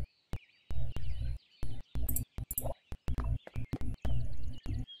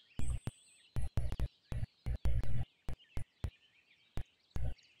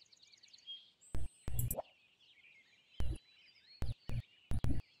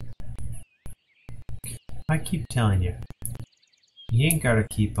 I keep telling you. You ain't gotta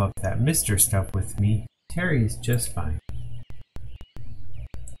keep up that Mr. stuff with me. Terry's just fine.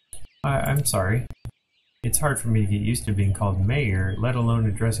 I'm sorry. It's hard for me to get used to being called mayor, let alone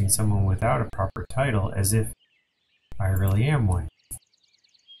addressing someone without a proper title as if I really am one.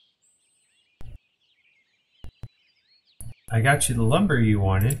 I got you the lumber you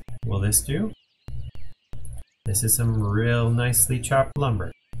wanted. Will this do? This is some real nicely chopped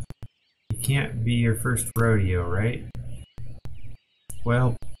lumber. It can't be your first rodeo, right?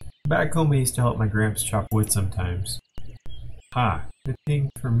 Well, back home I used to help my gramps chop wood sometimes. Ha, good thing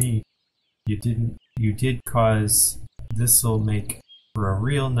for me. You did cause this'll make for a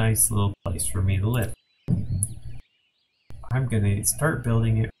real nice little place for me to live. I'm gonna start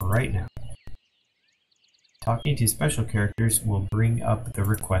building it right now. Talking to special characters will bring up the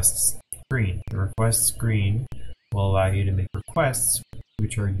requests screen. The requests screen will allow you to make requests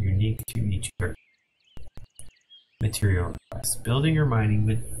which are unique to each character. Material requests. Building or mining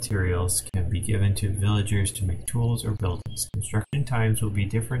materials can be given to villagers to make tools or buildings. Construction times will be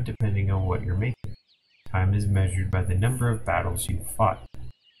different depending on what you're making. Time is measured by the number of battles you've fought.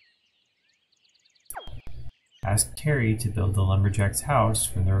 Ask Terry to build the lumberjack's house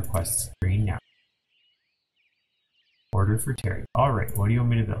from the request screen now. Order for Terry. Alright, what do you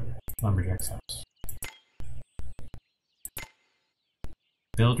want me to build? Lumberjack's house.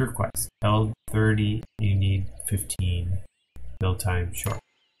 Build request. L30, you need 15. Build time short.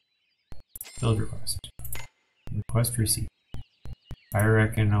 Build request. Request received. I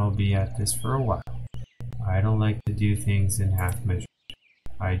reckon I'll be at this for a while. I don't like to do things in half measures.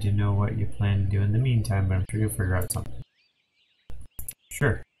 I didn't know what you plan to do in the meantime, but I'm sure you'll figure out something.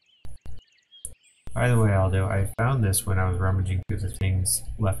 Sure. By the way, Aldo, I found this when I was rummaging through the things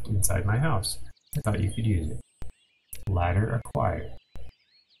left inside my house. I thought you could use it. Ladder acquired.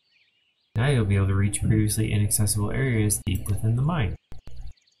 Now you'll be able to reach previously inaccessible areas deep within the mine.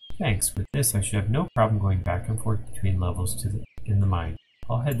 Thanks. With this, I should have no problem going back and forth between levels in the mine.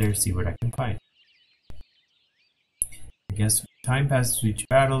 I'll head there to see what I can find. I guess time passes with each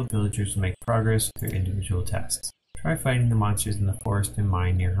battle, villagers will make progress with their individual tasks. Try fighting the monsters in the forest and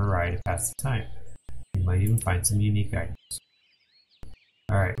mine near Harai to pass the time. You might even find some unique items.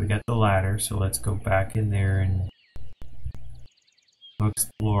 Alright, we got the ladder, so let's go back in there and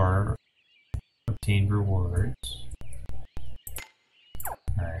explore, obtain rewards.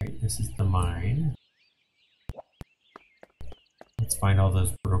 Alright, this is the mine. Let's find all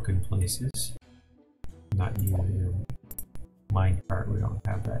those broken places. Not you. Mine cart, we don't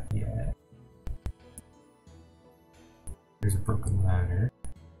have that yet. There's a broken ladder.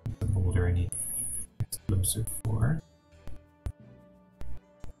 The boulder I need explosive for.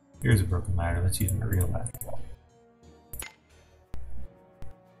 Here's a broken ladder. Let's use my real ladder.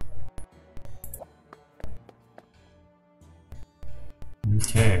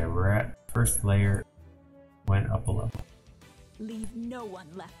 Okay, we're at first layer. Went up a level. Leave no one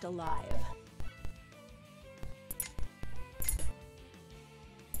left alive.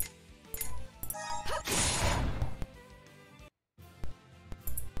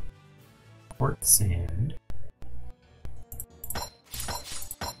 Quartz sand.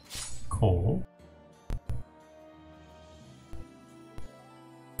 Coal.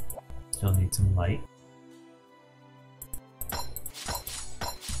 Still need some light.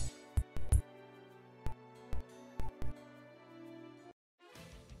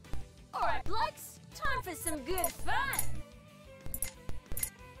 Alright, Plex, time for some good fun.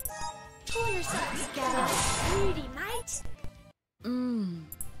 Pull yourself together, beauty mate.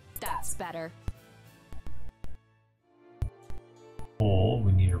 That's better. Coal,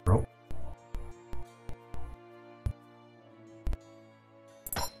 we need a rope.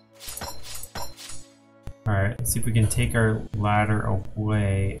 Alright, let's see if we can take our ladder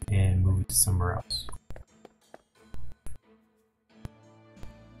away and move it to somewhere else.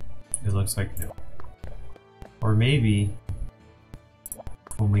 It looks like no. Or maybe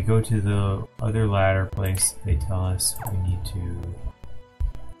when we go to the other ladder place, they tell us we need to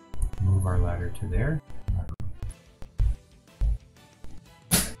move our ladder to there.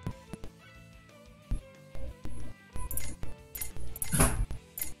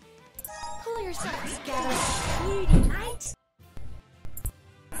 Pull yourself together, beauty mate.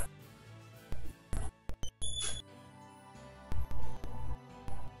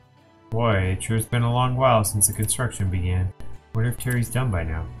 Boy, it sure's been a long while since the construction began. Wonder if Terry's done by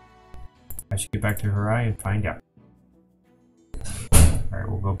now. I should get back to Harai and find out. Alright,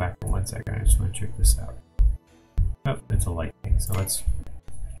 we'll go back for 1 second. I just want to check this out. Oh, it's a light thing, so let's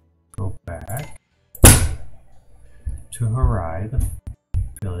go back to Harai, the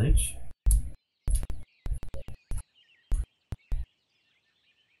village.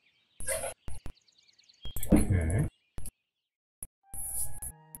 Okay.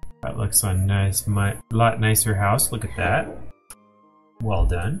 That looks like a nice, lot nicer house. Look at that. Well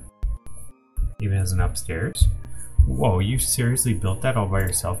done. Even has an upstairs. Whoa, you seriously built that all by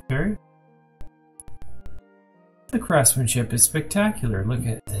yourself, Terry? The craftsmanship is spectacular. Look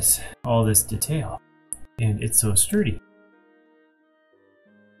at this. All this detail. And it's so sturdy.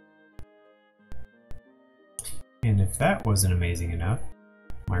 And if that wasn't amazing enough,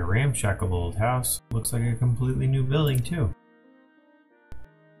 my ramshackle old house looks like a completely new building too.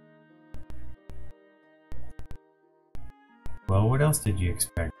 Well, what else did you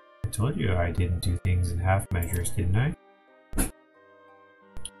expect? I told you I didn't do things in half measures, didn't I?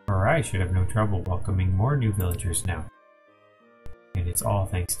 Or I should have no trouble welcoming more new villagers now. And it's all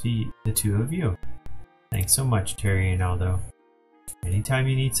thanks to the two of you. Thanks so much, Terry and Aldo. Anytime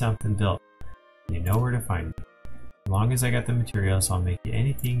you need something built, you know where to find me. As long as I got the materials, I'll make you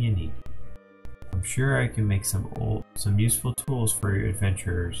anything you need. I'm sure I can make some useful tools for your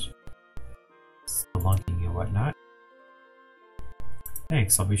adventurers, spelunking and whatnot.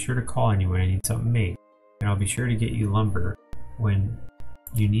 Thanks, I'll be sure to call on you when I need something made, and I'll be sure to get you lumber when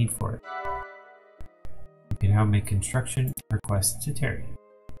you need for it. You can now make construction requests to Terry.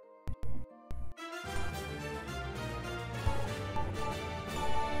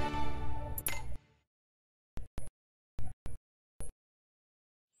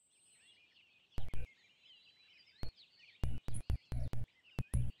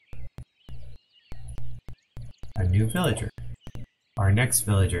 A new villager. Our next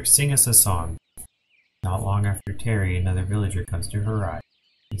villager, sing us a song. Not long after Terry, another villager comes to Harai.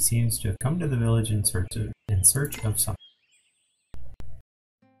 He seems to have come to the village in search of something.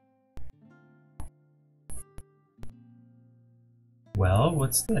 Well,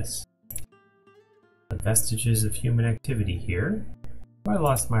 what's this? The vestiges of human activity here? I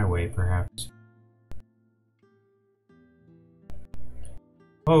lost my way, perhaps.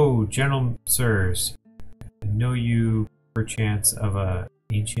 Oh, gentle sirs, know you perchance of a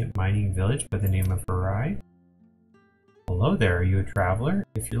ancient mining village by the name of Harai? Hello there, are you a traveler?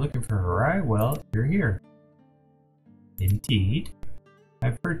 If you're looking for Harai, well, you're here. Indeed.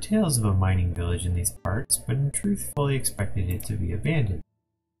 I've heard tales of a mining village in these parts, but in truth fully expected it to be abandoned.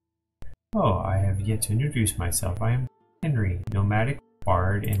 Oh, I have yet to introduce myself. I am Henry, nomadic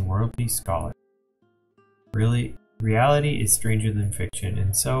bard and worldly scholar. Reality is stranger than fiction,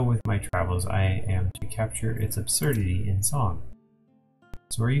 and so with my travels I am to capture its absurdity in song.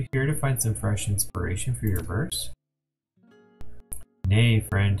 So are you here to find some fresh inspiration for your verse? Nay,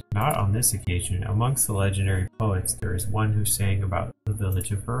 friend, not on this occasion. Amongst the legendary poets there is one who sang about the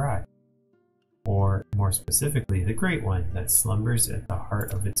village of Harai, or more specifically, the great one that slumbers at the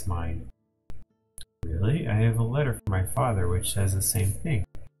heart of its mine. Really? I have a letter from my father which says the same thing.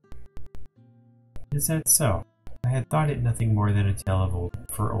 Is that so? I had thought it nothing more than a tale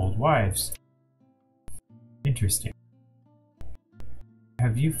for old wives. Interesting.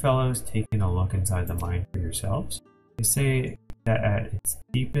 Have you fellows taken a look inside the mine for yourselves? They say that at its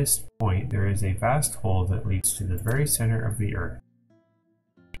deepest point there is a vast hole that leads to the very center of the earth.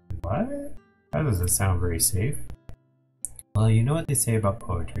 What? That doesn't sound very safe. Well, you know what they say about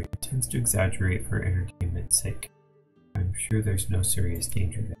poetry. It tends to exaggerate for entertainment's sake. I'm sure there's no serious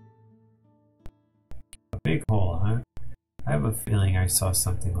danger there. A big hole, huh? I have a feeling I saw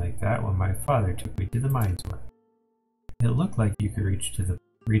something like that when my father took me to the mines once. It looked like you could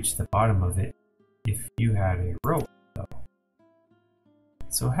reach the bottom of it if you had a rope, though.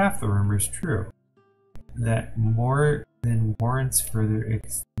 So half the rumor's true. That more than warrants further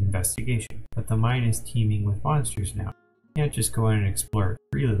investigation. But the mine is teeming with monsters now. You can't just go in and explore it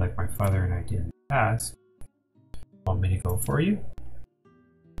freely like my father and I did in the past. Want me to go for you?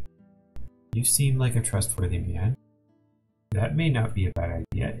 You seem like a trustworthy man. That may not be a bad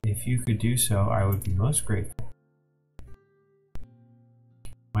idea. If you could do so, I would be most grateful.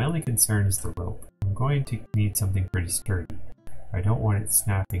 My only concern is the rope. I'm going to need something pretty sturdy. I don't want it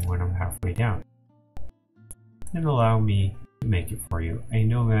snapping when I'm halfway down. Then allow me to make it for you. A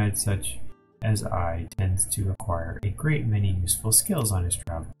nomad such as I tends to acquire a great many useful skills on his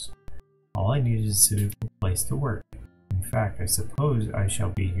travels. All I need is a suitable place to work. In fact, I suppose I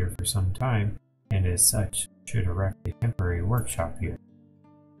shall be here for some time, and as such, should erect a temporary workshop here.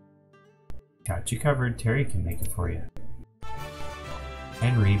 Got you covered. Terry can make it for you.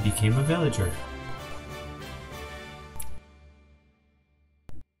 Henry became a villager.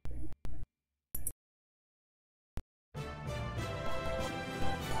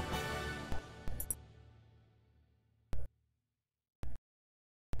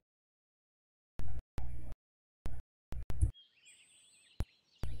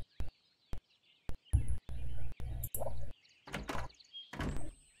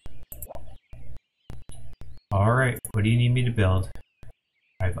 what do you need me to build?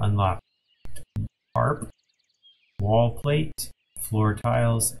 I've unlocked harp, wall plate, floor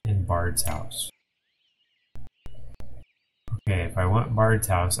tiles, and Bard's house. Okay, if I want Bard's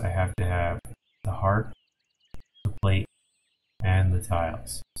house, I have to have the harp, the plate, and the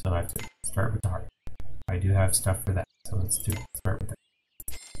tiles. So I have to start with the harp. I do have stuff for that, so let's do it. Start with that.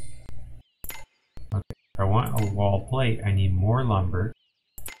 Okay, if I want a wall plate, I need more lumber.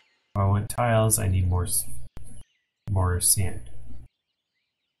 If I want tiles, I need more sand.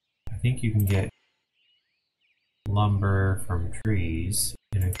 I think you can get lumber from trees,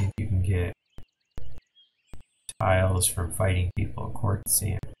 and I think you can get tiles from fighting people, quartz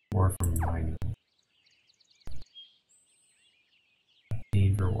sand, or from mining.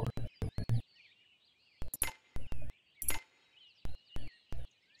 Need reward.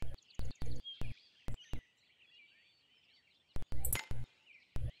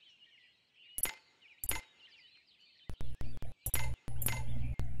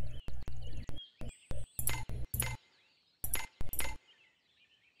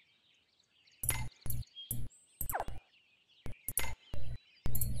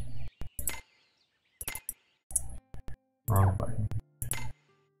 Wrong button.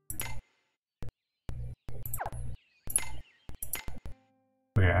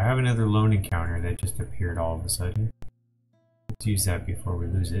 Okay, I have another lone encounter that just appeared all of a sudden. Let's use that before we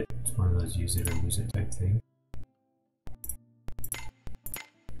lose it. It's one of those use it or lose it type thing.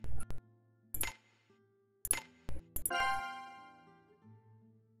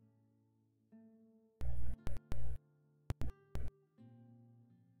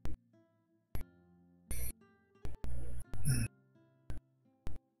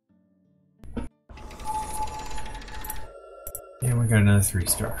 And we got another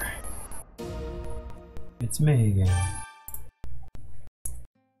 3-star. It's May again.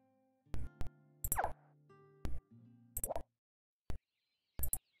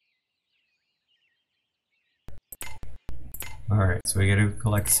 Alright, so we gotta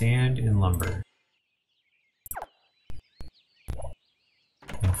collect sand and lumber.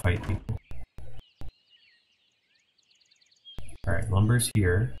 And fight people. Alright, lumber's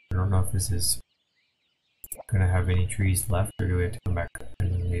here. I don't know if this is gonna have any trees left, or do we have to come back at a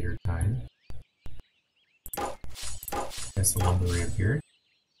later time? Guess the lumber reappeared.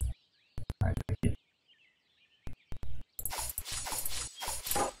 I like it.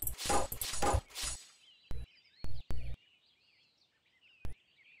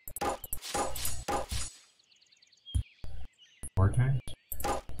 More times?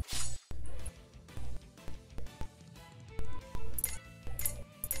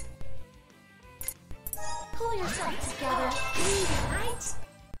 Pull yourself together. Breathe, right?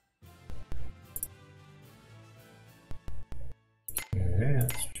 Okay,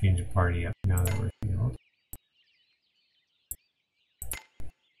 let's change the party up now that we're healed.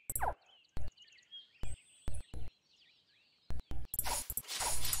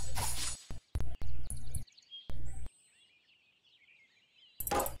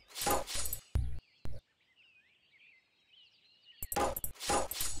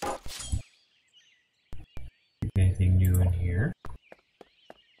 Anything new in here?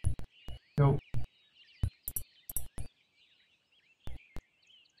 Nope.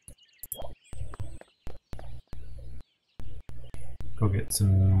 Go get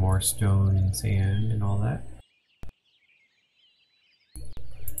some more stone and sand and all that.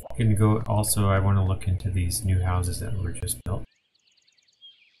 Can go also, I want to look into these new houses that were just built.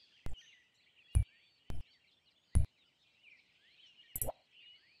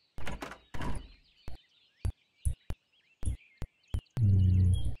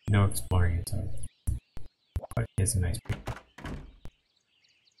 No exploring inside. But it's a nice picture.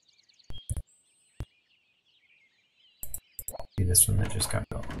 See this one that just got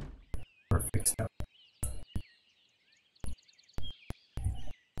built. Or fixed up.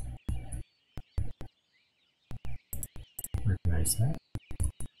 Recognize that.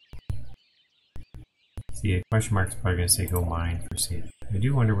 See, a question mark's probably going to say go mine for safety. I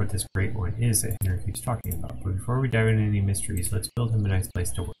do wonder what this great one is that Henry keeps talking about, but before we dive into any mysteries, let's build him a nice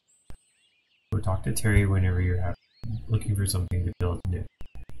place to work. Go talk to Terry whenever you're looking for something to build new.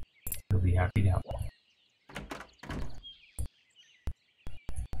 He'll be happy to help.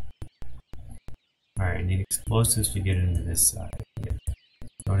 Alright, I need explosives to get into this side. Yeah.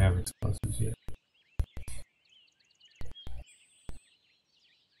 Don't have explosives yet.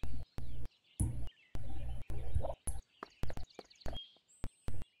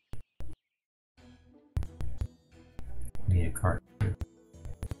 Need a cart too.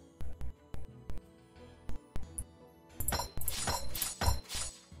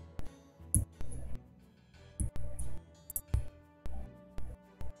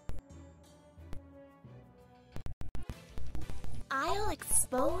 We'll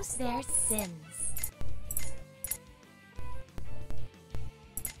expose their sins.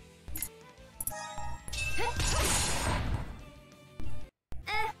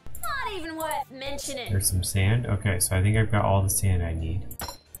 Not even worth mentioning. There's some sand. Okay, so I think I've got all the sand I need.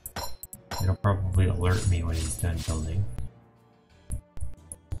 It'll probably alert me when he's done building.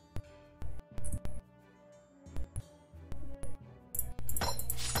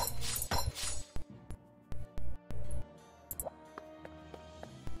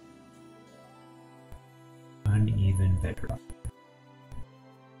 Uneven bedrock.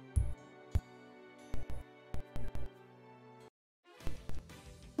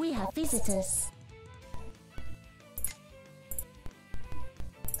 We have visitors.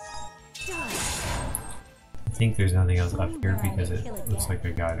 I think there's nothing else up here because it looks like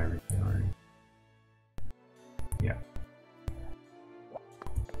I got everything already. Yeah.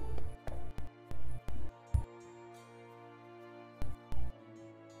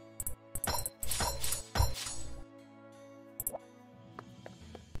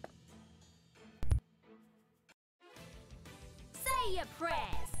 Say your prayers.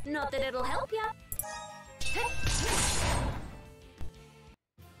 Not that it'll help ya.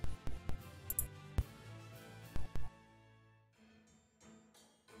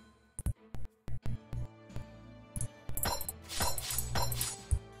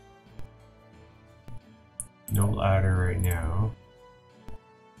 No ladder right now.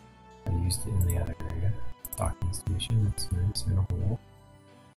 I used it in the other area. Docking station, that's nice, and a hole.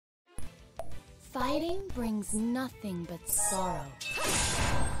 Fighting brings nothing but sorrow.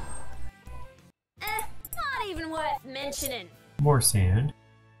 Not even worth mentioning. More sand.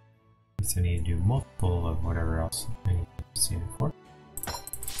 I guess I need to do multiple of whatever else I need sand for.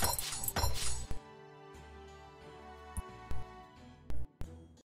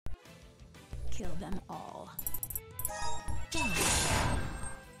 Kill them all.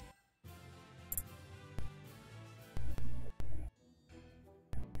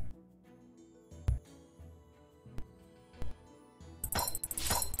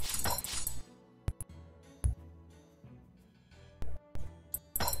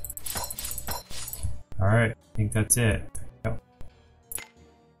 Alright, I think that's it. Yep.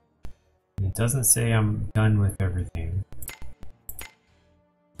 It doesn't say I'm done with everything.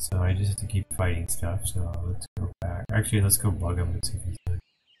 So I just have to keep fighting stuff, so let's go back. Actually, let's go bug him and see if he's done.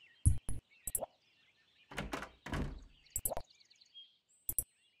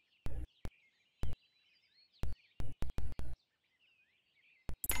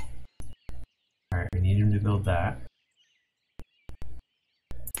 Alright, I need him to build that.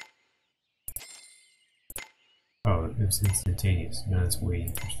 Oh, it was instantaneous. No, it's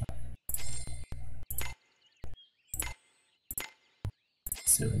waiting for stuff.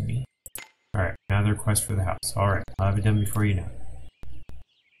 Silly me. Alright, now the request for the house. Alright, I'll have it done before you know.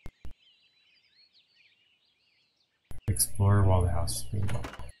 Explore while the house is being built.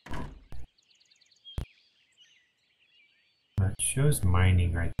 It shows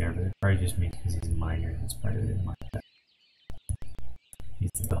mining right there, but it probably just means because he's a miner, that's probably didn't mark that.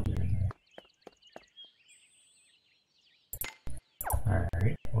 He's the builder anyway.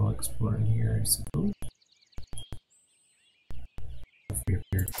 Alright, we'll explore in here, I suppose. If we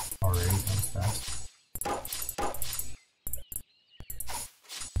appeared already, that was fast.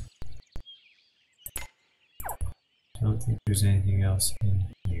 Don't think there's anything else in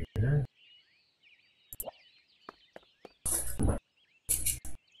here.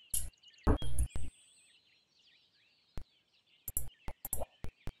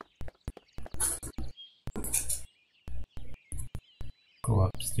 Go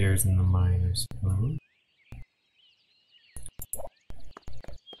upstairs in the mine, I suppose.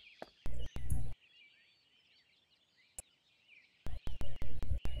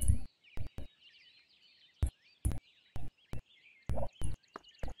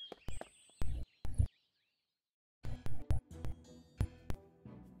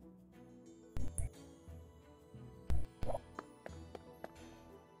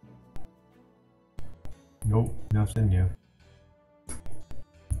 Nope, nothing new.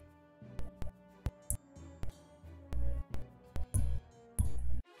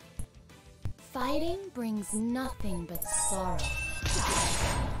 Fighting brings nothing but sorrow.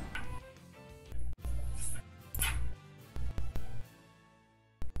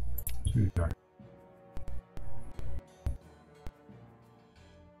 Too dark.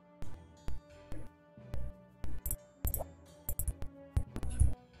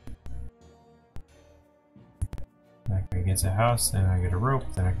 Back against a house, and I get a rope,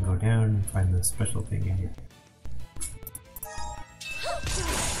 then I can go down and find the special thing in here.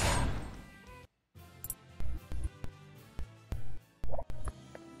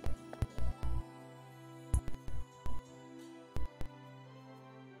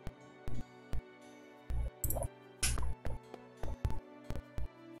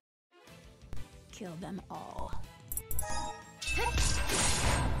 Kill them all.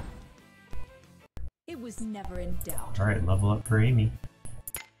 It was never in doubt. Alright, level up for Amy.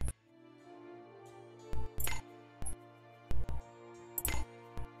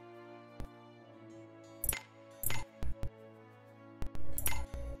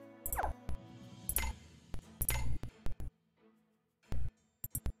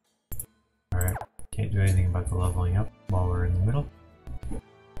 Alright, can't do anything about the leveling up while we're in the middle.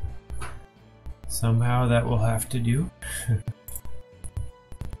 Somehow that will have to do.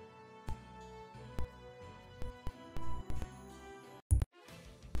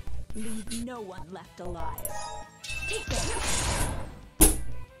 Leave no one left alive. Take this.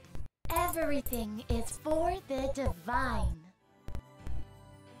 Everything is for the divine.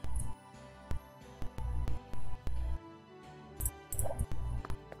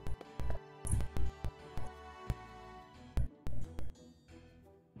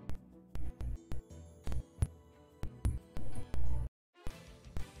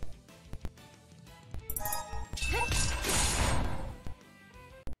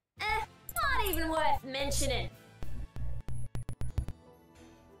 Not even worth mentioning.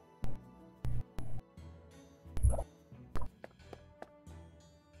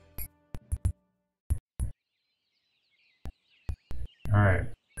 Alright,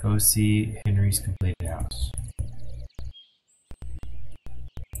 go see Henry's completed house.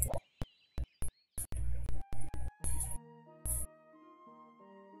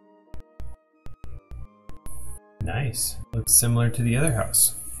 Nice. Looks similar to the other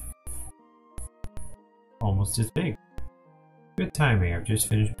house. Almost as big. Good timing, I've just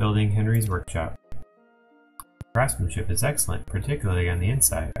finished building Henry's workshop. Craftsmanship is excellent, particularly on the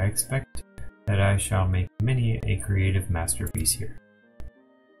inside. I expect that I shall make many a creative masterpiece here.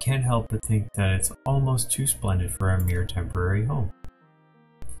 Can't help but think that it's almost too splendid for a mere temporary home.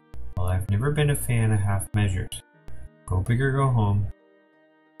 Well, I've never been a fan of half measures. Go big or go home.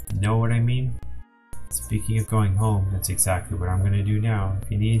 Know what I mean? Speaking of going home, that's exactly what I'm going to do now. If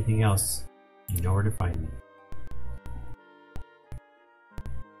you need anything else, you know where to find me.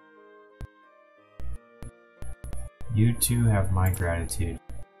 You too have my gratitude.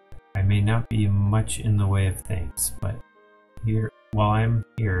 I may not be much in the way of thanks, but while I'm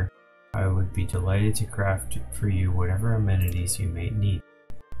here, I would be delighted to craft for you whatever amenities you may need.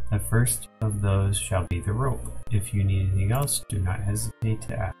 The first of those shall be the rope. If you need anything else, do not hesitate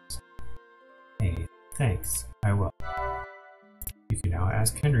to ask. Hey, thanks, I will. You can now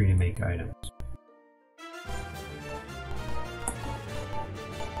ask Henry to make items.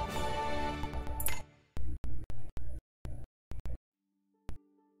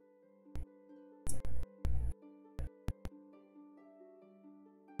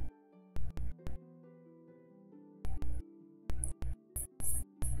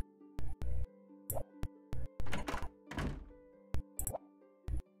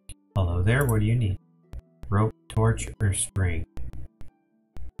 Hello there, what do you need? Rope, torch, or string?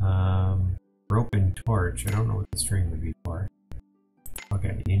 Rope and torch. I don't know what the string would be for.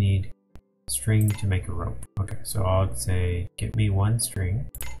 Okay, you need string to make a rope. Okay, so I'll say, get me 1 string.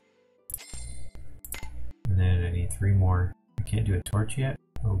 And then I need 3 more. I can't do a torch yet?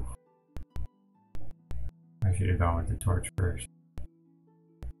 Oh. I should have gone with the torch first.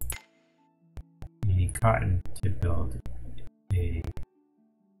 You need cotton to build a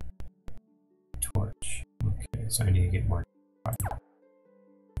torch. Okay, so I need to get more cotton.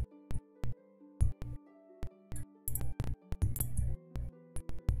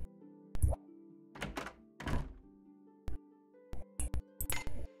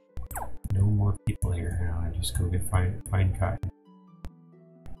 No more people here now. I just go get find cotton.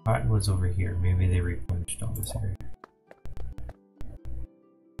 Cotton was over here. Maybe they replenished all this area.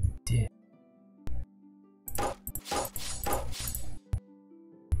 Did.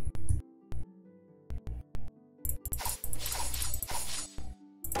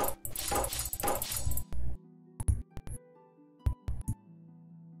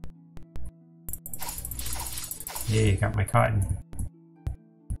 Yay, got my cotton.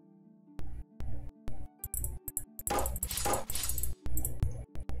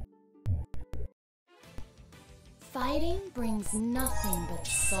 Fighting brings nothing but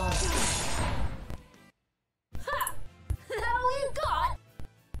sorrow. Ha! That all you got?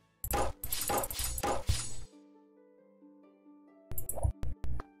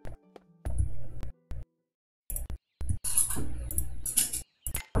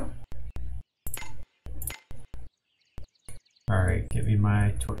 Alright, give me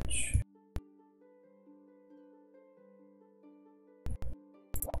my torch.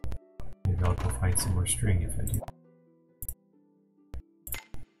 Maybe I'll go find some more string if I do.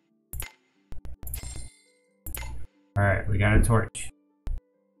 got a torch.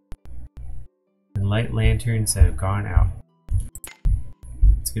 And light lanterns that have gone out.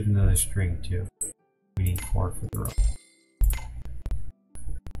 Let's get another string too. We need 4 for the rope.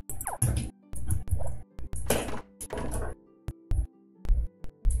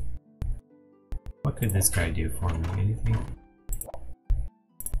 What could this guy do for me? Anything?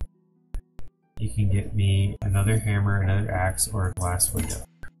 You can get me another hammer, another axe, or a glass window.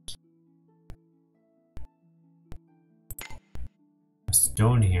 A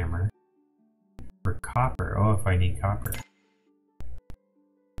stone hammer. For copper. Oh, if I need copper.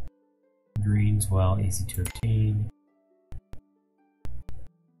 Greens, well, easy to obtain.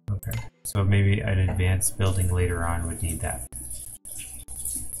 Okay, so maybe an advanced building later on would need that.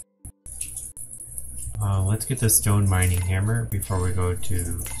 Let's get the stone mining hammer before we go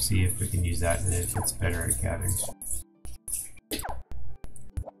to see if we can use that and if it's better at gathering.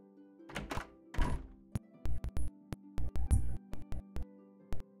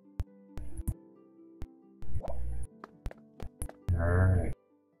 Alright,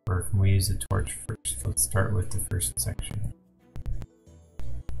 where can we use the torch first? Let's start with the first section.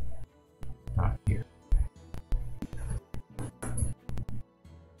 Not here.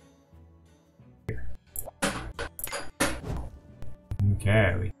 Here.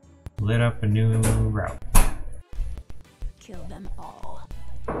 Okay, we lit up a new route. Kill them all.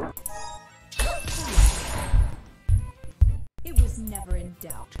 It was never in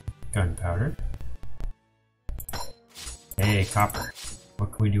doubt. Gunpowder. Hey, copper.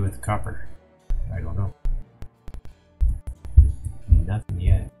 What can we do with copper? I don't know. Nothing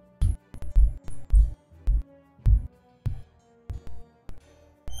yet.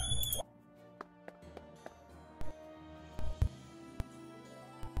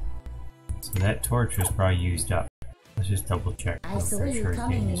 So that torch was probably used up. Let's just double check. I saw you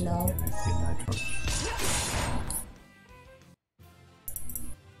coming, you know.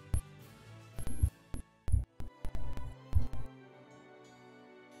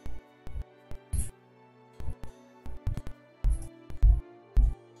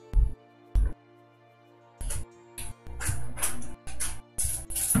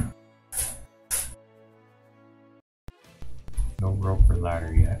 No rope or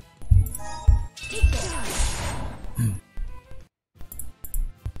ladder yet.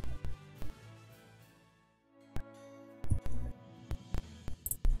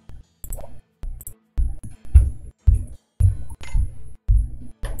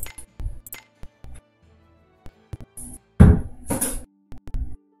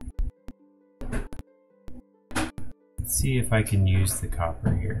 Let's see if I can use the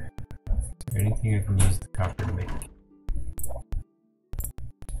copper here. Is there anything I can use the copper to make?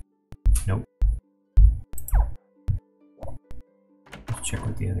 Nope. Let's check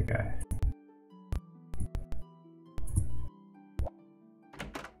with the other guy.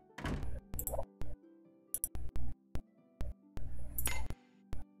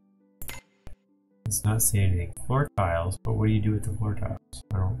 It's not saying anything. Floor tiles, but what do you do with the floor tiles?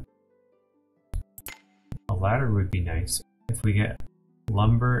 I don't. A ladder would be nice. If we get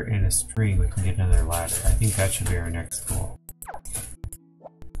lumber and a string, we can get another ladder. I think that should be our next goal.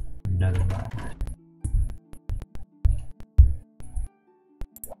 Another ladder.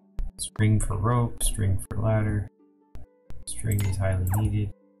 String for rope, string for ladder. String is highly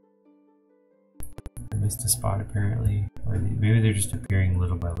needed. I missed a spot apparently. Or maybe they're just appearing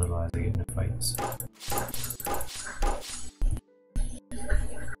little by little as I get into fights.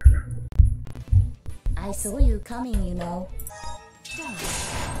 I saw you coming, you know.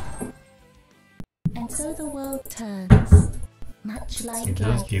 And so the world turns, much like It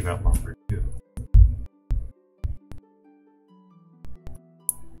does give out lumber too.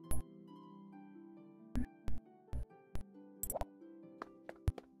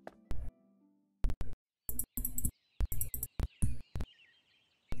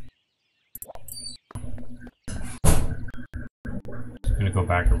 Just gonna go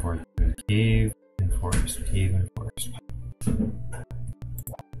back and forth between cave and forest, cave and forest.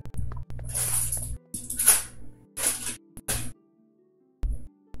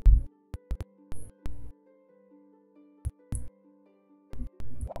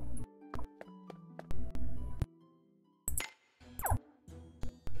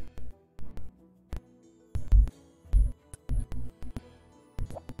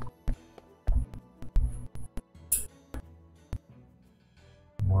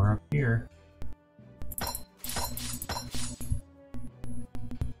 More up here.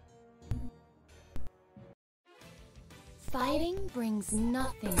 Fighting brings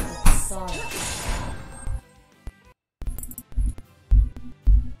nothing but sorrow.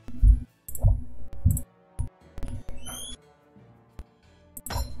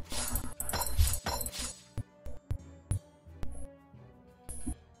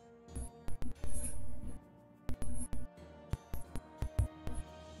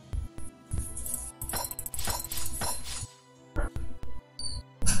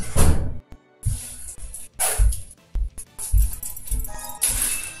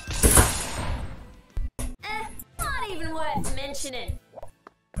 mentioning.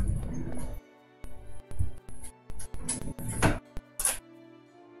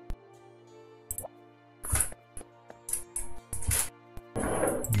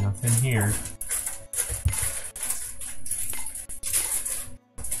 Nothing here.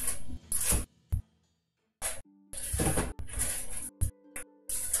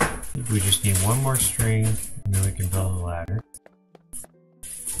 We just need one more string, and then we can build a ladder.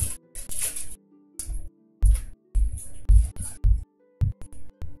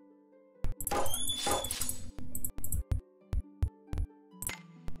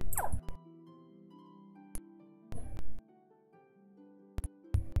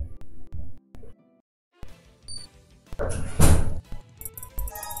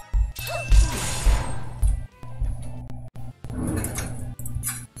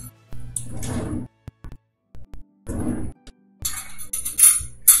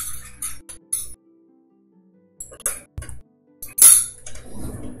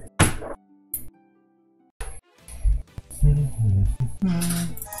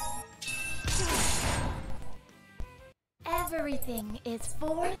 Everything is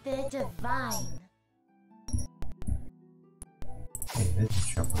for the divine. Hey, there's a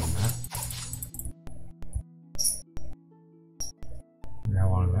shovel on that. Wonder how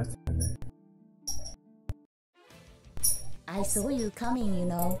long that's been there. I saw you coming, you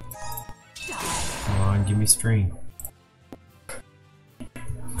know. Come on, give me string.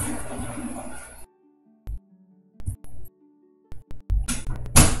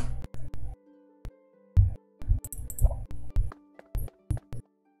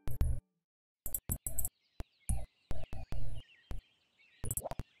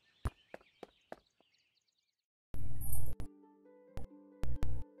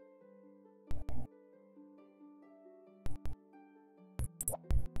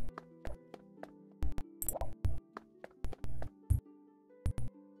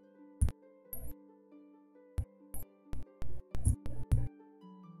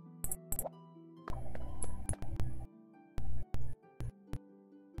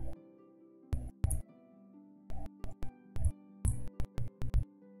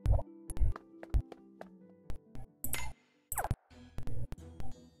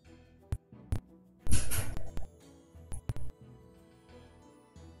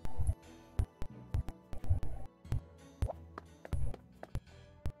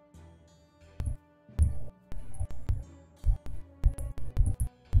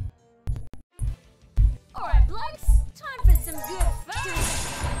 Alright, blokes, time for some good fun.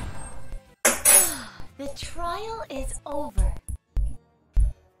 The trial is over.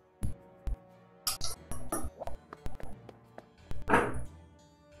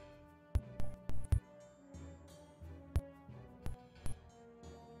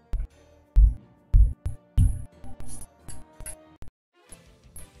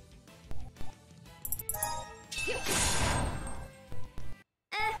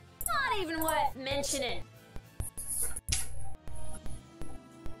 Not even worth mentioning.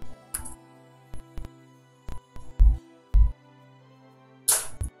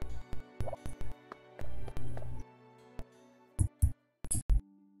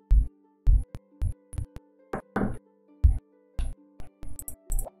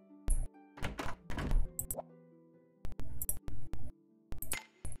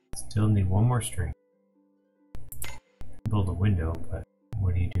 Still need one more string. Build a window, but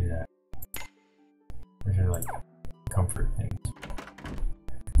where do you do that? Those are like comfort things.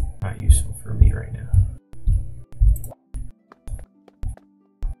 Not useful for me right now.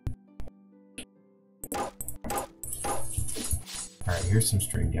 Alright, here's some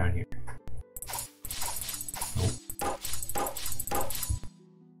string down here. Nope.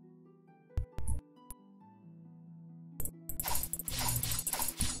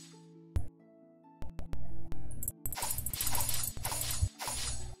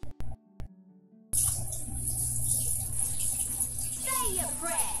 Say your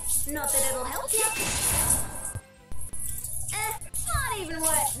prayers. Not that it'll help you. Not even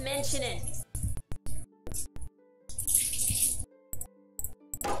worth mentioning.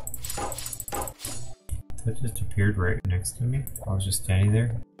 That just appeared right next to me. I was just standing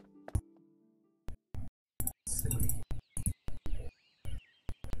there. Silly.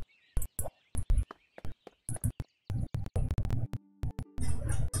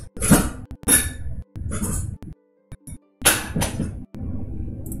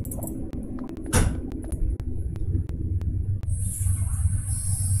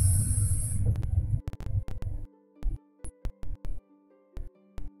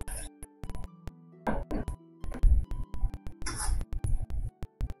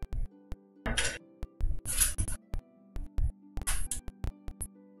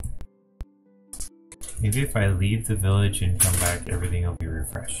 Maybe if I leave the village and come back, everything will be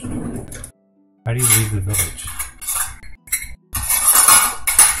refreshed. How do you leave the village?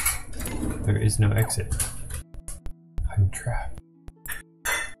 There is no exit. I'm trapped.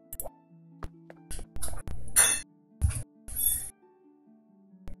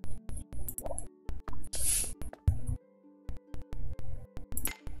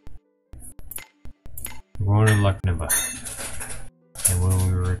 We're going to Lucknow. And when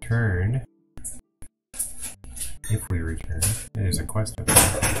we return, if we return, there's a quest up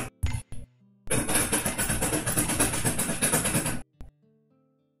there.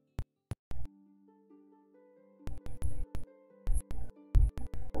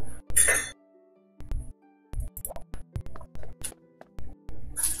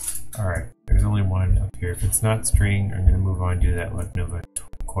 Alright, there's only one up here. If it's not string, I'm going to move on to do that Lucknow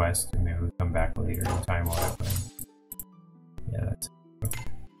quest, and maybe we'll come back later in time while I'm playing. Yeah, that's okay.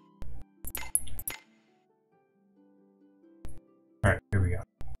 Alright, here we go.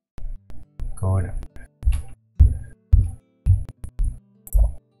 Going up.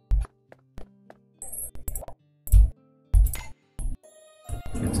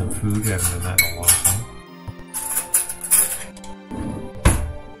 Get some food, I haven't done that in a long time.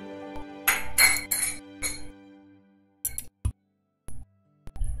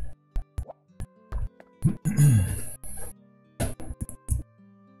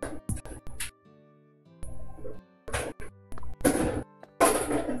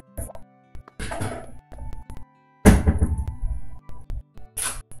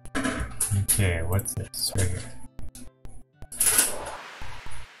 Okay, what's this right here?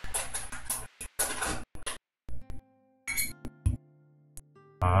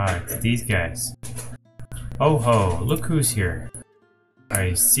 Ah, it's these guys. Oh ho, look who's here.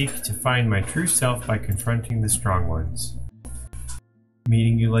 I seek to find my true self by confronting the strong ones.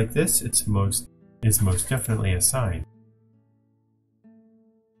 Meeting you like this, is most definitely a sign.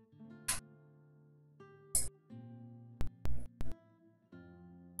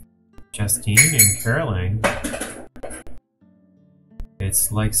 Justine and Caroline.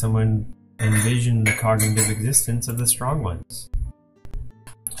 It's like someone envisioned the cognitive existence of the strong ones.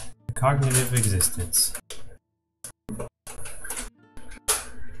 The cognitive existence.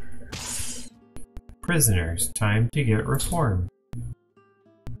 Prisoners, time to get reformed.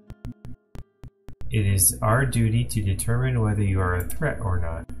 It is our duty to determine whether you are a threat or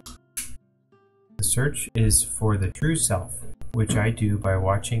not. The search is for the true self, which I do by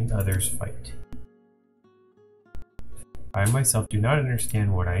watching others fight. I myself do not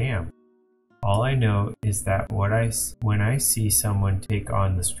understand what I am. All I know is that when I see someone take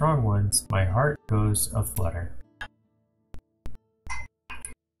on the strong ones, my heart goes aflutter.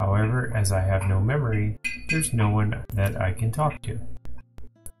 However, as I have no memory, there's no one that I can talk to.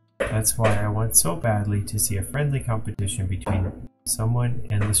 That's why I want so badly to see a friendly competition between someone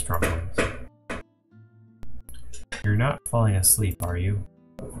and the strong ones. You're not falling asleep, are you?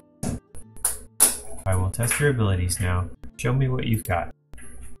 I will test your abilities now. Show me what you've got.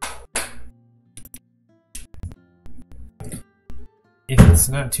 If it's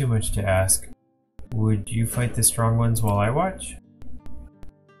not too much to ask, would you fight the strong ones while I watch?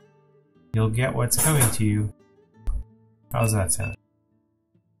 You'll get what's coming to you. How's that sound?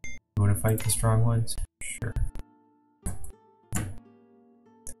 You want to fight the strong ones? Sure.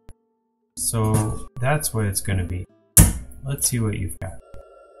 So that's what it's going to be. Let's see what you've got.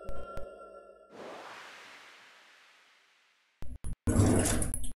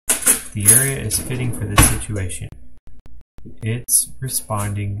 The area is fitting for this situation. It's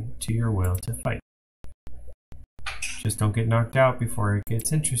responding to your will to fight. Just don't get knocked out before it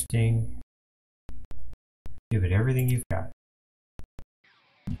gets interesting. Give it everything you've got.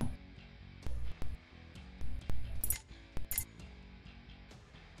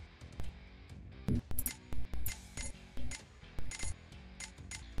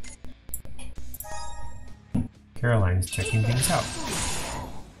 Caroline is checking things out.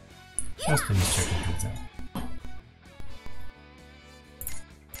 Justin is checking things out.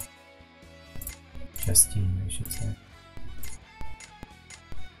 Justine, I should say.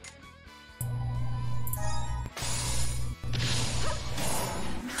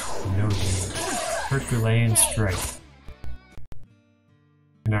 No deal. Herculean strike.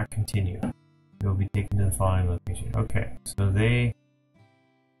 Cannot continue. You will be taken to the following location. Okay, so they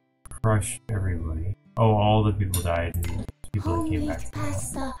crushed everybody. Oh, all the people died and people that came back.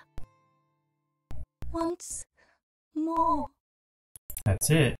 Pasta. Once more. That's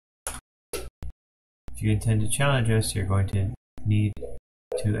it. If you intend to challenge us, you're going to need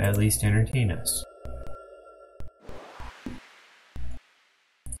to at least entertain us. Did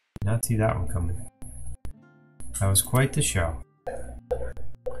not see that one coming. That was quite the show.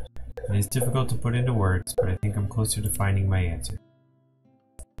 It is difficult to put into words, but I think I'm closer to finding my answer.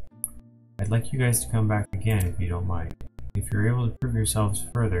 I'd like you guys to come back again if you don't mind. If you're able to prove yourselves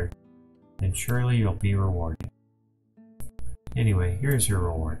further, then surely you'll be rewarded. Anyway, here's your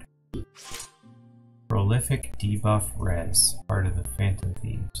reward. Prolific debuff res, part of the Phantom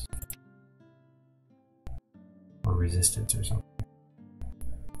Thieves. Or resistance or something.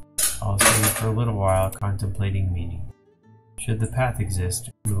 I'll stay for a little while contemplating meaning. Should the path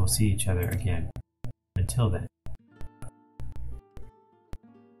exist, we will see each other again. Until then.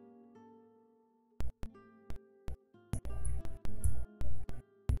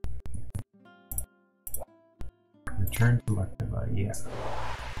 Return to Lucknova, yeah.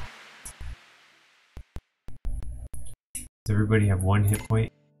 Does everybody have 1 hit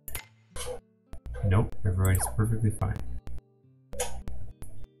point? Nope, everybody's perfectly fine.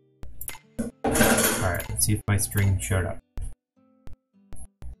 Alright, let's see if my string showed up.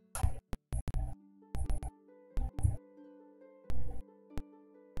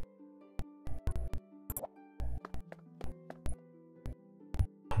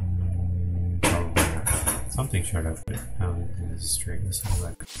 Something showed up, but I don't think this is string. This is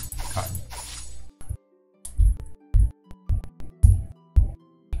like cotton.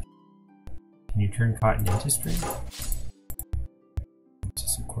 Can you turn cotton into string? It's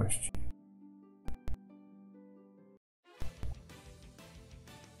just a question.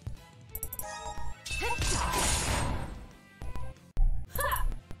 Ha!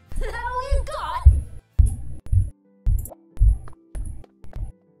 That all you got?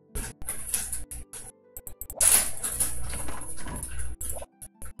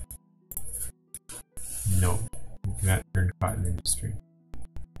 No, you cannot turn cotton into string.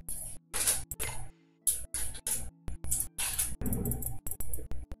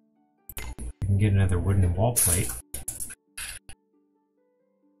 You can get another wooden wall plate.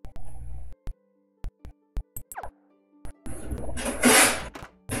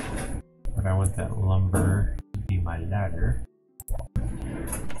 But I want that lumber to be my ladder.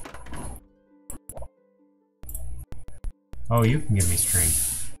 Oh, you can give me string.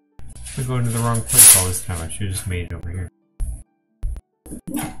 I'm going to the wrong place all this time. I should have just made it over here.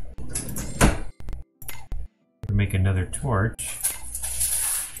 Make another torch.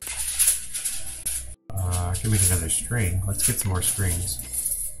 I can make another string. Let's get some more strings.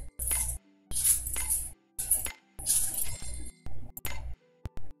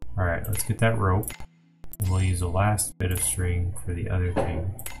 Alright, let's get that rope. And we'll use the last bit of string for the other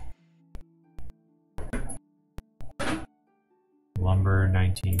thing. Lumber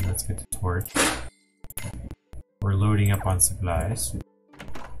 19, let's get the torch. We're loading up on supplies.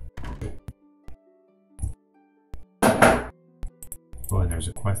 Oh, and there's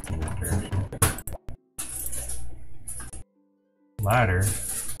a quest in that direction. Ladder.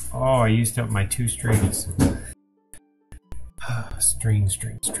 Oh, I used up my 2 strings. String.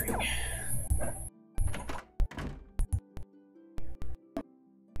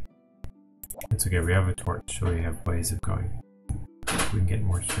 It's okay, we have a torch, so we have ways of going. We can get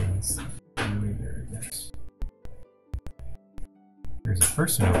more strings. There, yes. There's a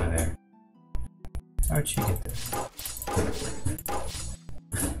person over there. How'd she get there?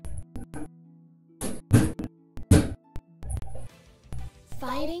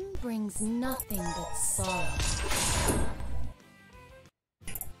 Fighting brings nothing but sorrow.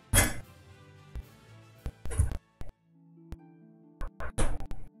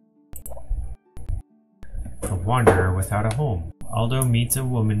 A wanderer without a home. Aldo meets a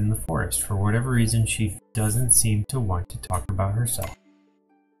woman in the forest. For whatever reason, she doesn't seem to want to talk about herself.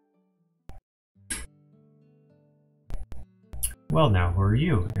 Well now, who are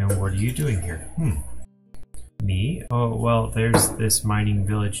you? And what are you doing here? Me? Oh, well, there's this mining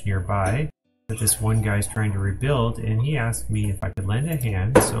village nearby that this one guy's trying to rebuild, and he asked me if I could lend a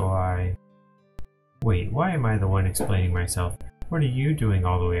hand, so I... Wait, why am I the one explaining myself? What are you doing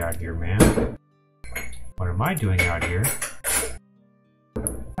all the way out here, man? What am I doing out here?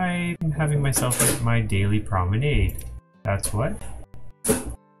 I'm having myself my daily promenade. That's what?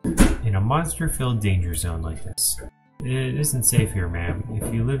 In a monster-filled danger zone like this. It isn't safe here, ma'am.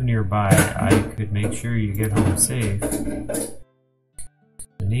 If you live nearby, I could make sure you get home safe. The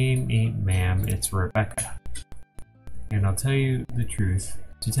name ain't ma'am, it's Rebecca. And I'll tell you the truth.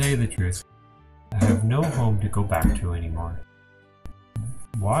 To tell you the truth, I have no home to go back to anymore.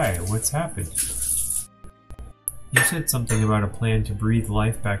 Why? What's happened? You said something about a plan to breathe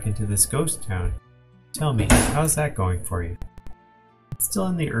life back into this ghost town. Tell me, how's that going for you? It's still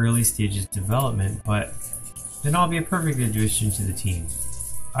in the early stages of development, but then I'll be a perfect addition to the team.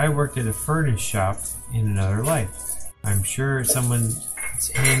 I worked at a furnace shop in another life. I'm sure someone that's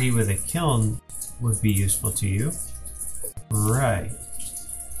handy with a kiln would be useful to you. Right.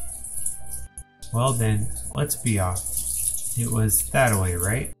 Well then, let's be off. It was that way,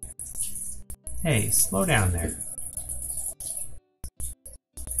 right? Hey, slow down there.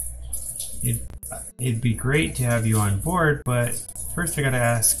 It'd be great to have you on board, but first I gotta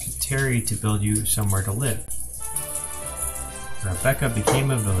ask Terry to build you somewhere to live. Rebecca became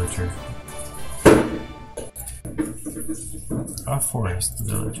a villager. A forest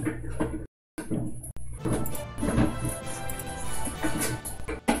villager.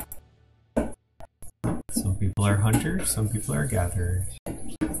 Some people are hunters, some people are gatherers.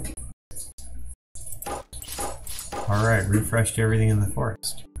 Alright, refreshed everything in the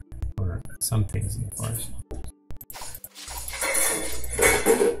forest. Or some things in the forest.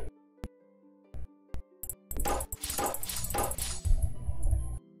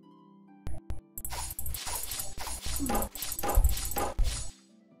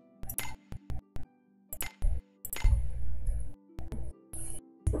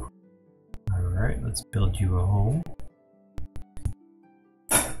 Alright, let's build you a home.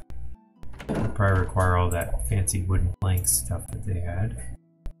 We'll probably require all that fancy wooden plank stuff that they had.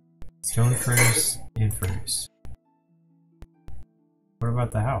 Stone furnace and furnace. What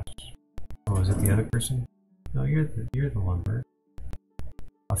about the house? Oh, is it the other person? No, you're the lumber.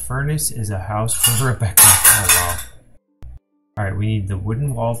 A furnace is a house for Rebecca. Oh wow. Alright, we need the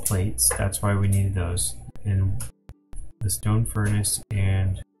wooden wall plates. That's why we needed those. And the stone furnace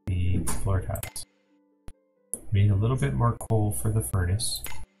and the floor tiles. We need a little bit more coal for the furnace.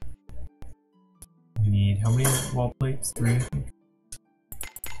 We need how many wall plates? 3, I think.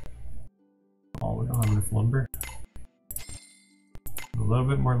 Oh, we don't have enough lumber. A little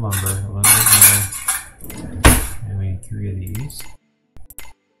bit more lumber, a little bit more. And we need 3 of these.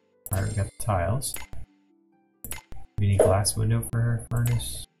 Alright, we got the tiles. We need glass window for her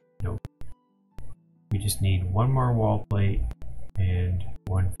furnace. Nope. We just need 1 more wall plate and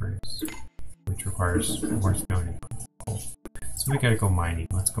 1 furnace, which requires more stone and coal. So we gotta go mining.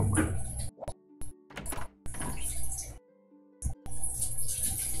 Let's go mining.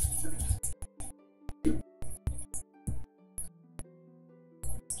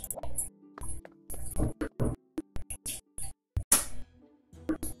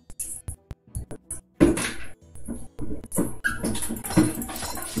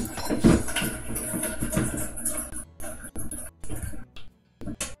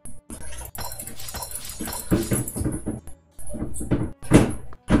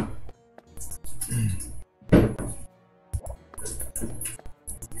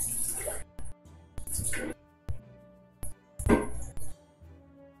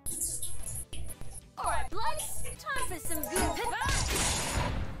 Alright, blokes, time for some good advice.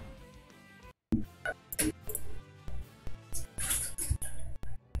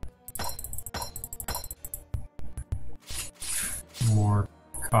 More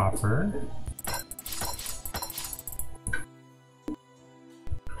copper.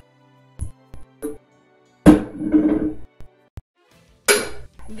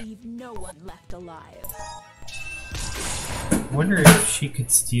 Leave no one left alive. I wonder if she could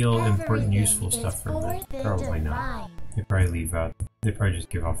steal important useful stuff from them. Probably not. They probably leave out. They probably just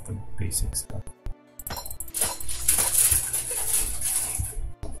give off the basic stuff.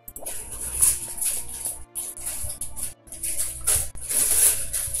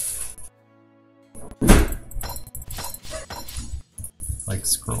 Like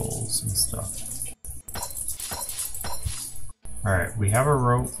scrolls and stuff. Alright, we have a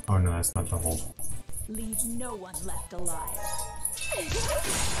rope. Oh no, that's not the hole. Leave no one left alive.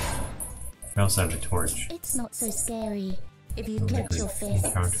 We also have a torch. It's not so scary if you I don't clench think your we've fists.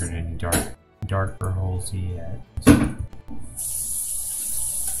 encountered any darker holes yet.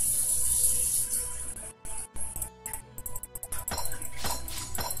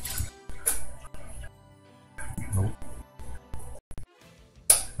 Nope.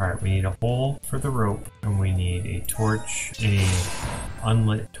 Alright, we need a hole for the rope, and we need a torch, a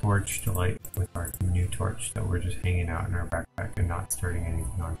unlit torch to light with our new torch that we're just hanging out in our backpack and not starting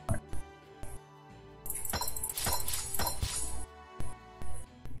anything on fire.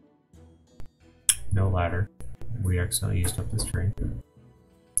 No ladder. We accidentally used up the string.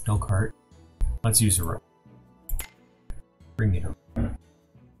 No cart. Let's use a rope. Bring it up. Of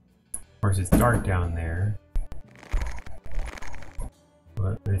course, it's dark down there.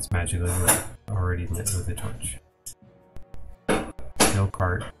 But it's magically lit. Already lit with a torch. No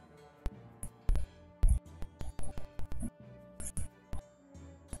cart.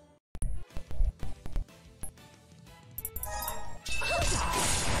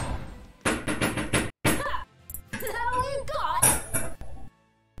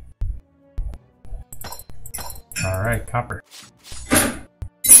 Alright, copper.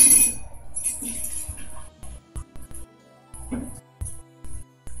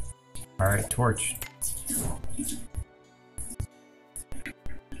 Alright, torch.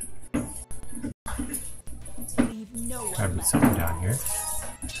 Leave no one Gotta be left. something down here.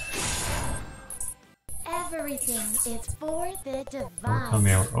 Everything is for the Don't tell divine.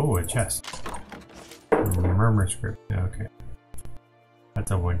 me oh, a chest. Murmur script. Okay.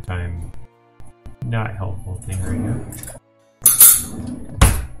 That's a one-time, not helpful thing right now.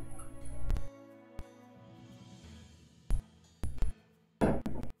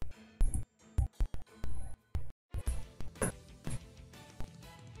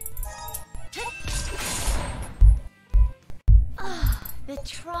 The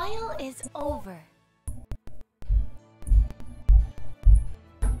trial is over.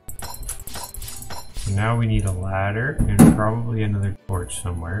 So now we need a ladder and probably another torch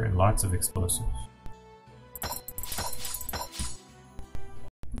somewhere and lots of explosives.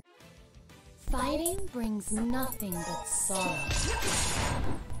 Fighting brings nothing but sorrow.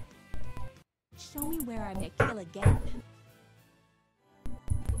 Show me where I may kill again.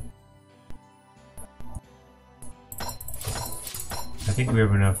 I think we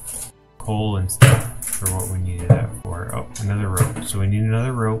have enough coal and stuff for what we needed that for. Oh, another rope. So we need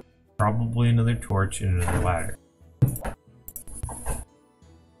another rope, probably another torch, and another ladder.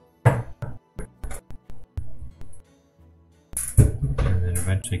 And then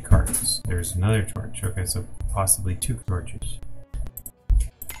eventually carts. There's another torch. Okay, so possibly 2 torches.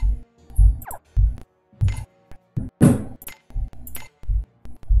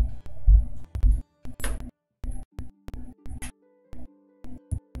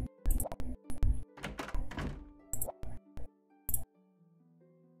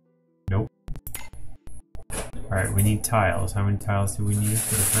 Nope. Alright, we need tiles. How many tiles do we need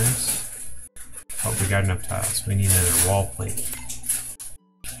for the furnace? Oh, we got enough tiles. We need another wall plate.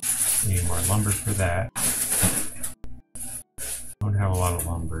 We need more lumber for that. Don't have a lot of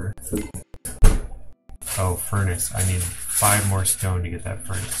lumber. Oh, furnace. I need 5 more stone to get that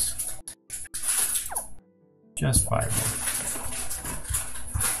furnace. Just 5 more.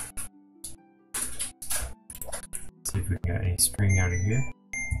 See if we can get any string out of here.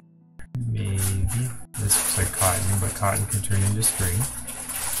 Maybe. This looks like cotton, but cotton can turn into string.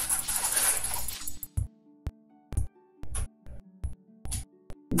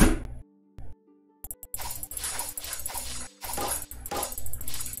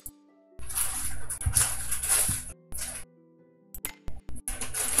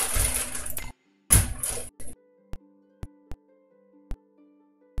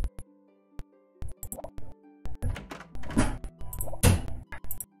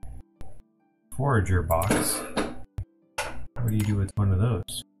 Forager box. What do you do with one of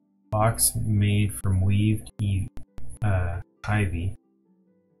those? Box made from weaved ivy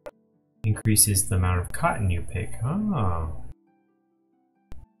increases the amount of cotton you pick. Oh,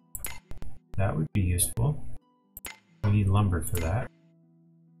 that would be useful. We need lumber for that.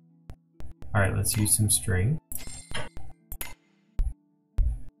 Alright, let's use some string.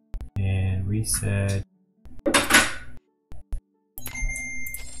 And we said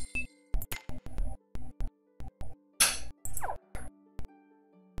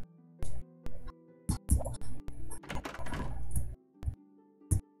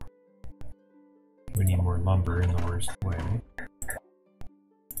we need more lumber in the worst way.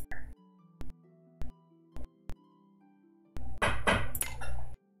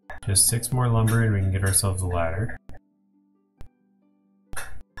 Just 6 more lumber and we can get ourselves a ladder.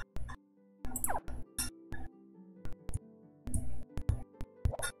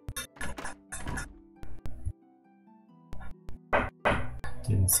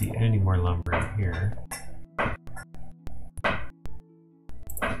 Didn't see any more lumber in here.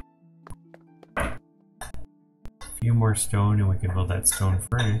 Few more stone and we can build that stone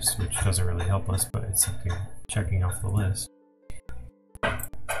furnace, which doesn't really help us, but it's something checking off the list.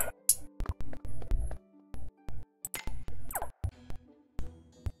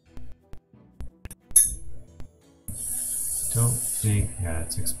 Don't think, yeah,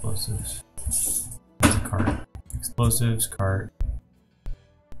 it's explosives. That's a cart. Explosives, cart,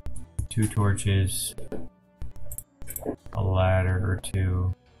 2 torches, a ladder or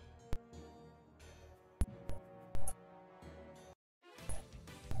 2.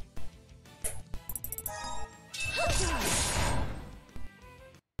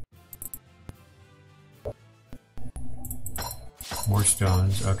 More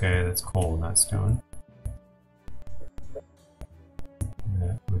stones. Okay, that's coal, not stone. And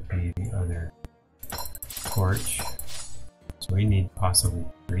that would be the other torch. So we need possibly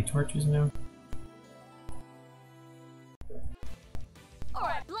 3 torches now?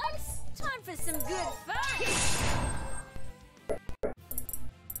 Alright, blokes, time for some good fun!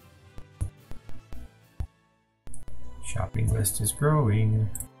 Shopping list is growing.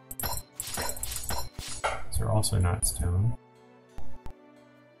 These are also not stone.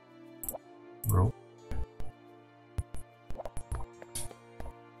 Rope.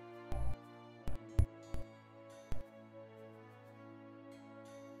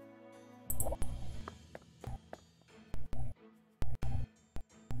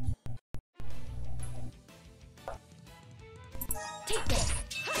 Take this!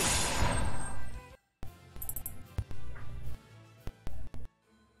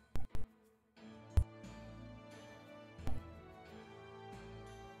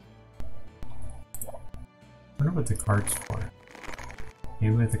 I wonder what the cart's for.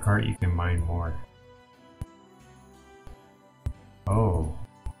 Maybe with the cart you can mine more. Oh,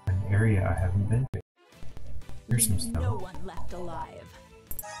 an area I haven't been to. Here's some No stuff. one left alive.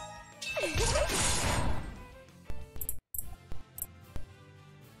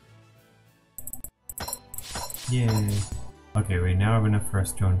 Yay! Okay, we now have enough for a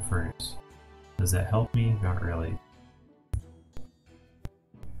stone furnace. Does that help me? Not really.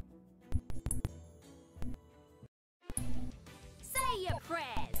 Say your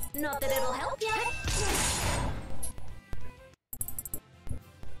prayers! Not that it'll help you!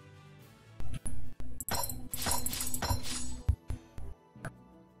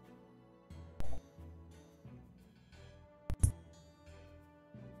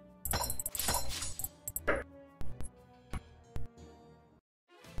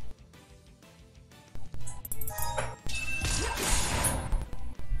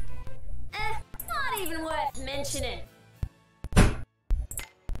 Not even worth mentioning.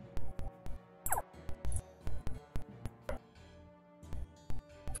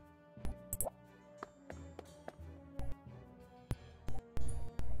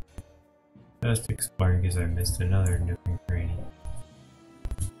 Just exploring because I missed another nook and cranny.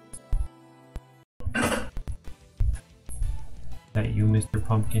 That you, Mr.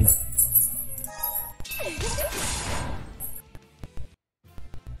 Pumpkin?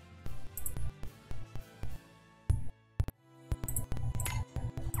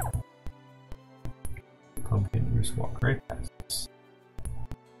 Pumpkin just walk right past us.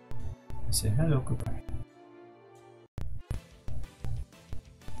 I say hello, goodbye.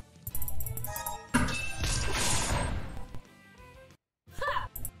 Ha!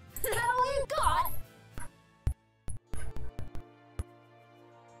 Is that all you got?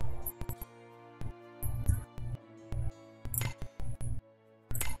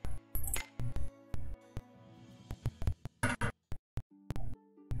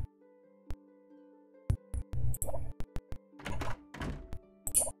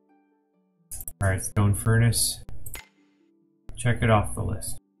 Alright, stone furnace. Check it off the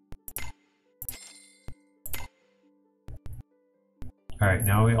list. Alright,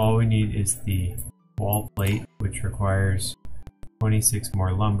 now all we need is the wall plate, which requires 26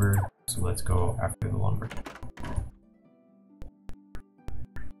 more lumber, so let's go after the lumber.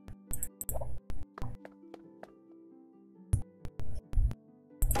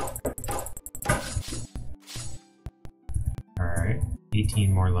 Alright,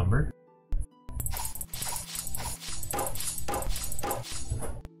 18 more lumber.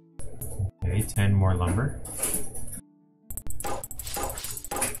 Okay, 10 more lumber.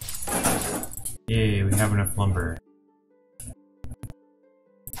 Yay, we have enough lumber.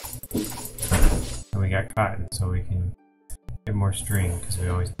 And we got cotton, so we can get more string, because we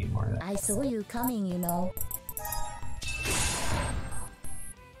always need more of that. I saw you coming, you know.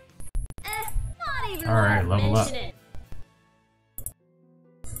 Not even Alright, worth level up. mentioning.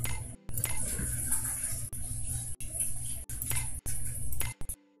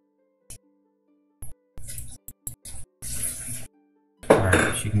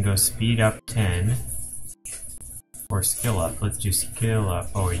 Alright, she can go speed up 10. Or skill up. Let's do skill up.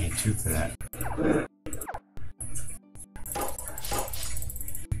 Oh, we need 2 for that.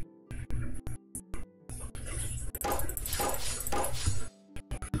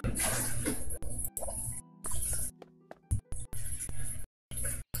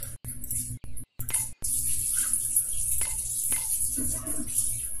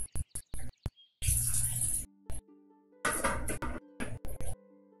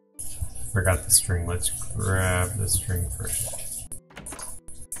 Forgot the string. Let's grab the string first.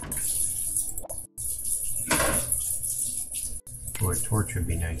 Oh, a torch would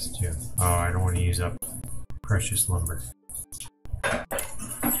be nice too. Oh, I don't want to use up precious lumber. Oh,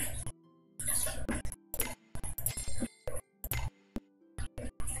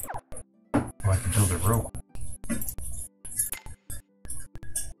 I can build a rope.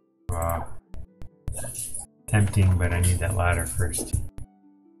 Tempting, but I need that ladder first.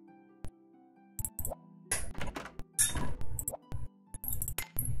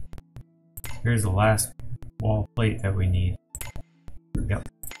 Here's the last wall plate that we need. Yep.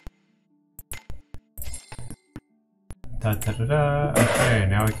 Da da da da. Okay,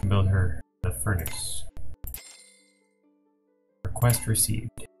 now we can build her the furnace. Request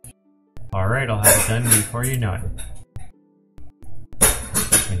received. Alright, I'll have it done before you know it.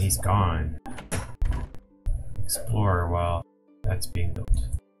 And he's gone. Explore while that's being built.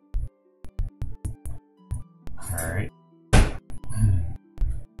 Alright.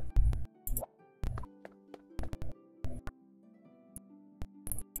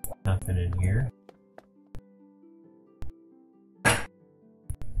 Nothing in here.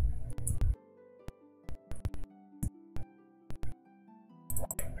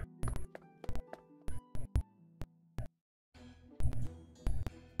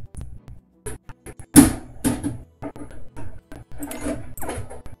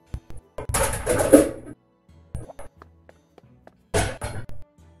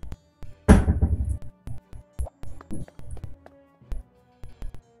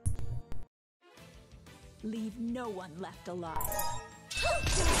 Leave no one left alive.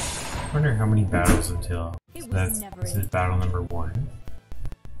 I wonder how many battles until. It So was that's never this is battle number 1.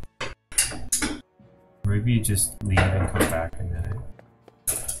 Maybe you just leave and come back and then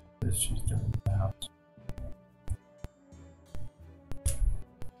it's just done with the house.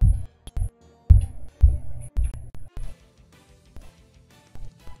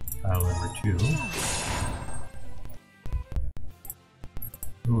 Battle number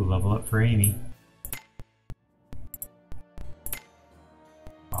 2. Ooh, level up for Amy.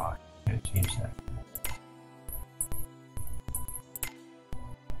 Oh, I can't change that.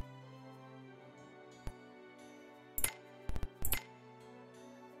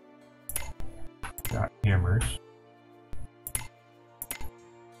 Got hammers.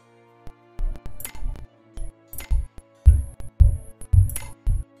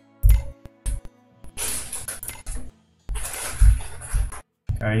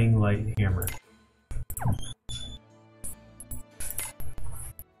 Guiding light hammer.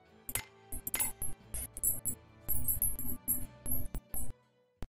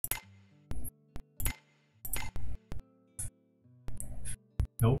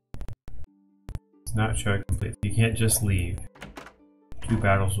 Nope. It's not showing complete. You can't just leave. 2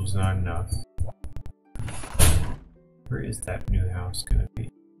 battles was not enough. Where is that new house gonna be?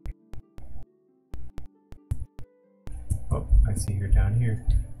 Oh, I see her down here.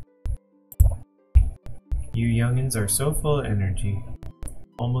 You youngins are so full of energy.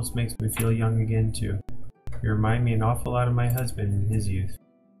 Almost makes me feel young again too. You remind me an awful lot of my husband in his youth.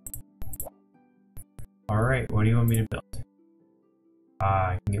 Alright, what do you want me to build? Ah,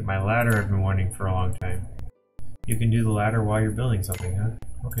 I can get my ladder I've been wanting for a long time. You can do the ladder while you're building something, huh?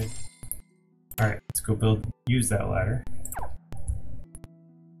 Okay. Alright, let's go use that ladder.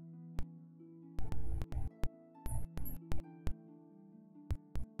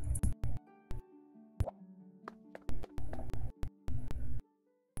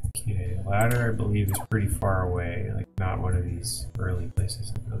 Okay, the ladder I believe is pretty far away, like not one of these early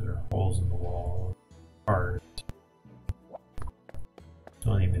places. Those are holes in the wall. Hard.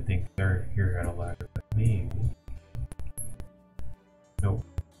 Don't even think they're here at a ladder, but maybe. Nope.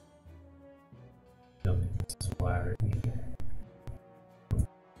 Don't think this is a ladder either.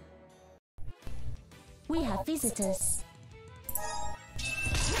 We have visitors.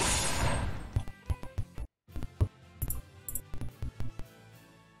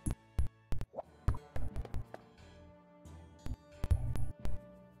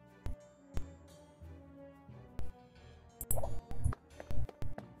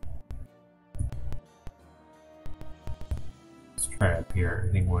 Let's try up here.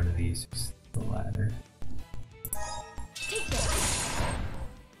 I think one of these is the ladder. Take this.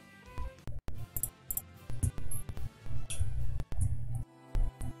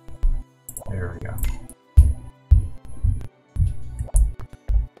 There we go.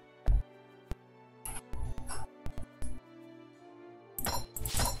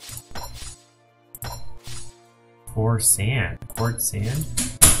 Quartz sand.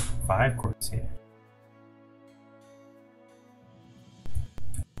 5 quartz sand.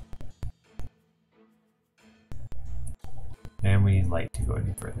 And we need light to go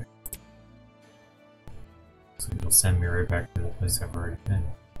any further. So it'll send me right back to the place I've already been.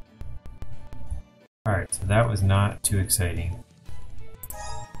 Alright, so that was not too exciting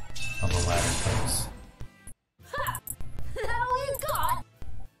of a ladder place. Ha! That all you got?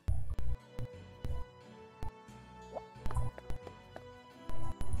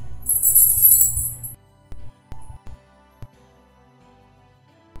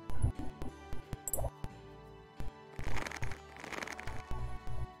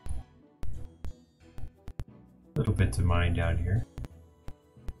 bit to mine down here.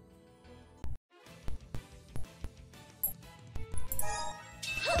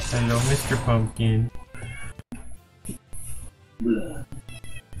 Hello, Mr. Pumpkin.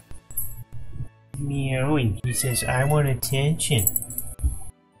 Meowing. He says, I want attention.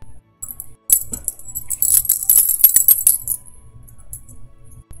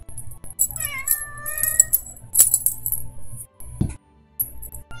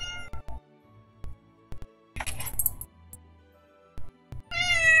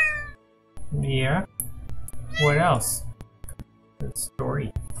 Yeah? What else? Good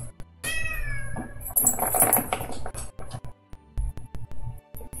story.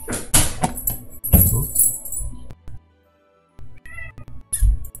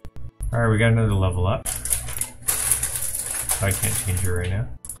 Alright, we got another level up. I can't change it right now.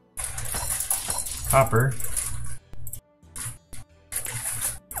 Copper.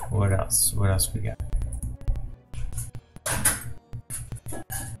 What else? What else we got?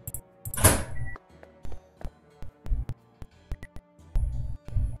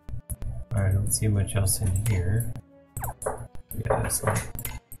 I don't see much else in here. Yeah, that's not.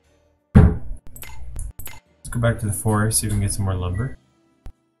 Let's go back to the forest, see if we can get some more lumber.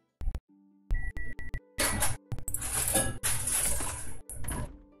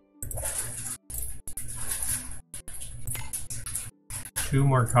 Two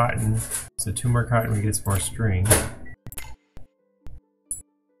more cotton. So 2 more cotton, we get some more string. A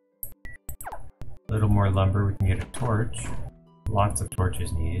little more lumber, we can get a torch. Lots of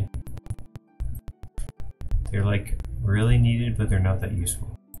torches needed. They're like really needed, but they're not that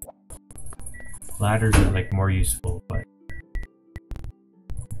useful. Ladders are like more useful, but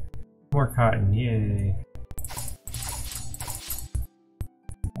more cotton, yay!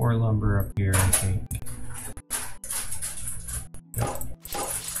 More lumber up here, I think. Yep.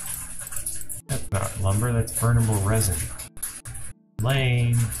 That's not lumber, that's burnable resin.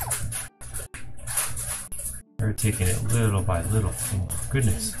 Lame. They're taking it little by little. Oh my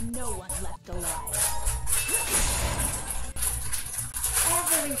goodness. No one left alive.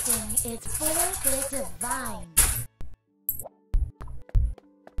 Everything is for the divine.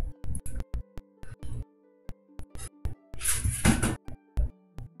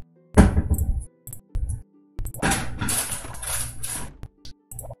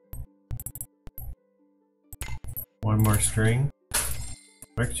 One more string.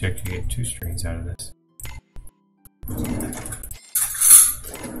 I can actually get 2 strings out of this.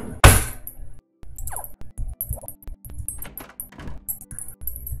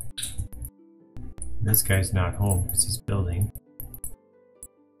 This guy's not home because he's building.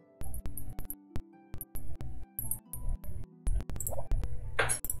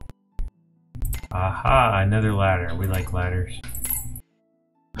 Aha! Another ladder. We like ladders.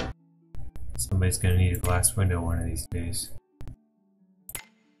 Somebody's gonna need a glass window one of these days.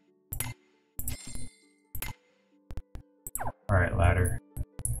 Alright, ladder.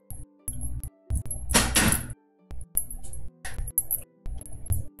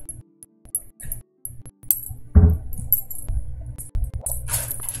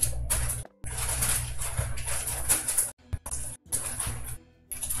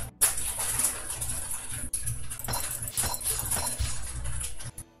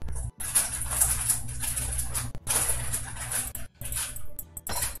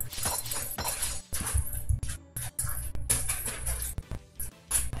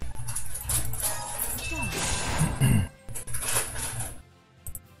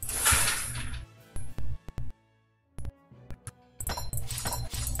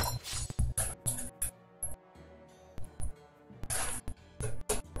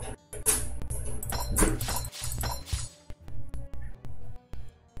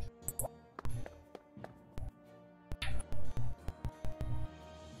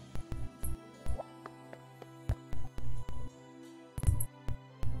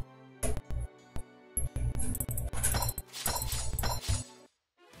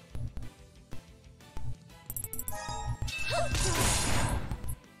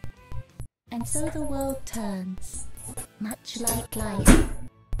 And so the world turns, much like life.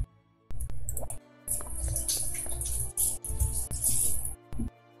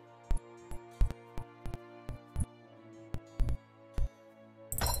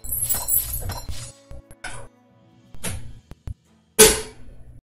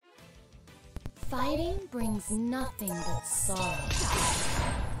 Fighting brings nothing but sorrow.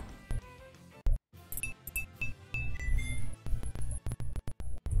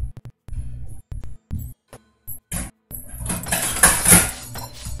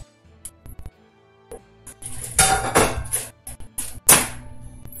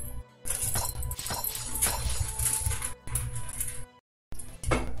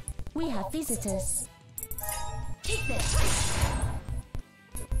 We have visitors. Take this.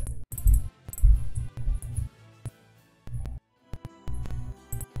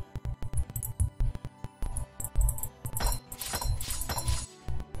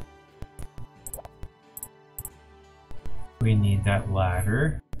 We need that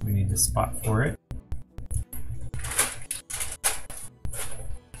ladder. We need the spot for it.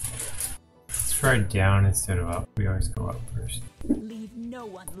 Let's try down instead of up. We always go up first. Leave no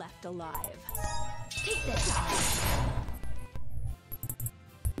one left alive. Take this.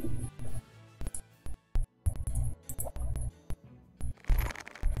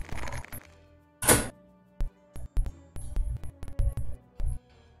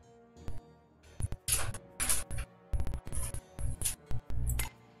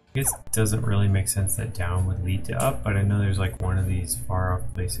 I guess it doesn't really make sense that down would lead to up, but I know there's like one of these far off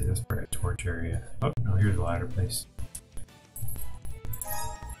places. That's for a torch area. Oh, no, here's the ladder place.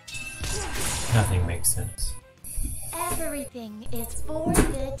 Nothing makes sense. Everything is for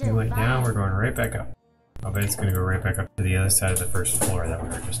the divine. We went down, we're going right back up. I'll bet it's gonna go right back up to the other side of the first floor that we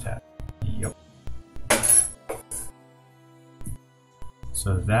were just at. Yep.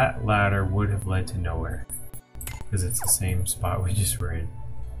 So that ladder would have led to nowhere, because it's the same spot we just were in.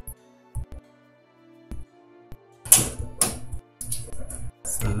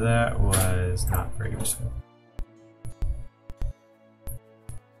 So that was not very useful.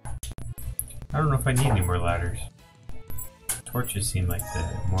 I don't know if I need any more ladders. Torches seem like the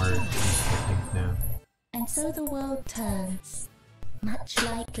more useful things now. And so the world turns, much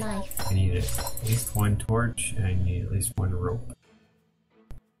like life. I need at least one torch and I need at least one rope.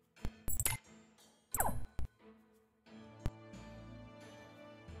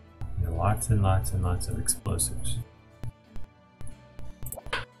 And lots and lots and lots of explosives.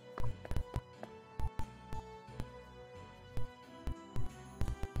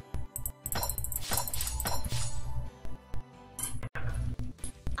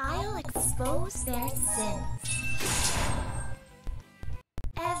 I'll expose their sins.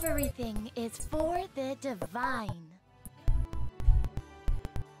 Everything is for the divine.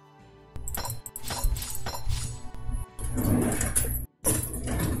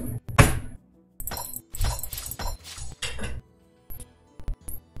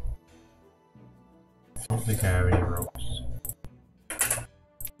 I don't think I have any ropes.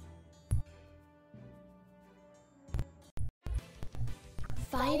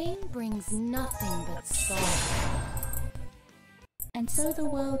 Fighting brings nothing but sorrow. And so the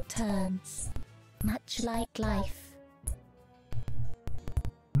world turns, much like life.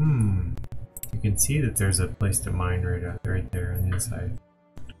 You can see that there's a place to mine right there on the inside.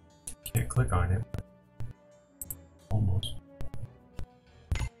 Can't click on it, but almost.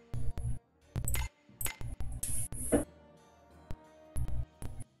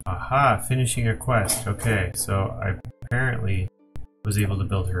 Aha! Finishing a quest. Okay, so I apparently was able to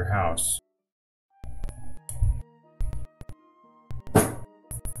build her house.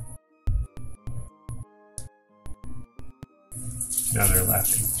 Now they're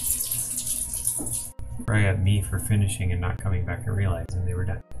laughing. Probably at me for finishing and not coming back and realizing they were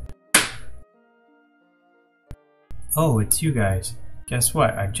done. Oh, it's you guys. Guess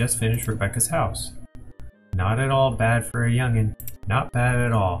what? I've just finished Rebecca's house. Not at all bad for a youngin'. Not bad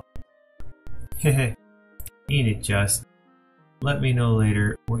at all. Hehe. Ain't it just? Let me know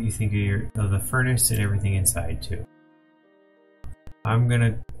later what you think of the furnace and everything inside too. I'm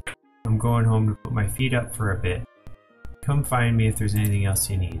going home to put my feet up for a bit. Come find me if there's anything else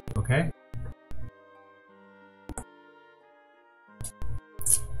you need, okay?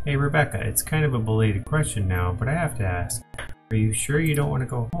 Hey Rebecca, it's kind of a belated question now, but I have to ask. Are you sure you don't want to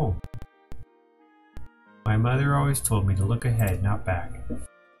go home? My mother always told me to look ahead, not back.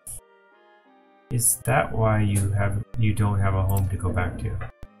 Is that why you don't have a home to go back to?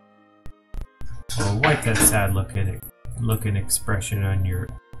 Oh, wipe that sad looking expression on your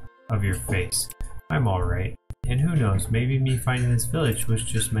face. I'm alright. And who knows, maybe me finding this village was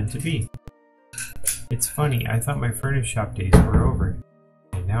just meant to be. It's funny, I thought my furnace shop days were over.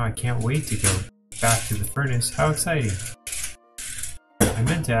 And now I can't wait to go back to the furnace. How exciting! I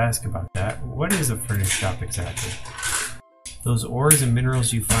meant to ask about that. What is a furnace shop exactly? Those ores and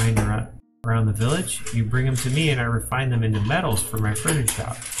minerals you find around the village, you bring them to me and I refine them into metals for my furnace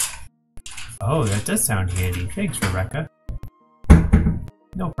shop. Oh, that does sound handy. Thanks, Rebecca.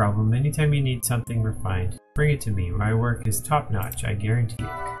 No problem. Anytime you need something refined, bring it to me. My work is top-notch, I guarantee it.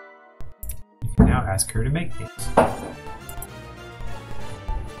 You can now ask her to make things.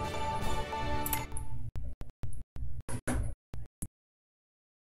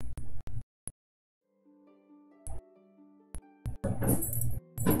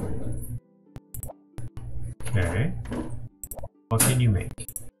 Okay. What can you make?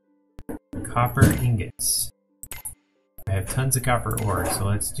 Copper ingots. I have tons of copper ore, so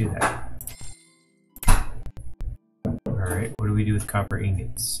let's do that. Alright, what do we do with copper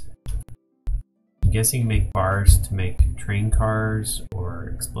ingots? I'm guessing make bars to make train cars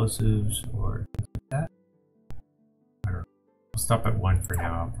or explosives or things like that. I don't know. I'll stop at 1 for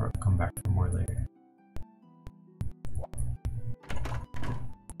now. I'll probably come back for more later.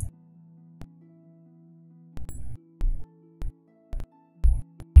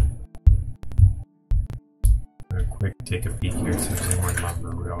 Quick take a peek here, see if there's any more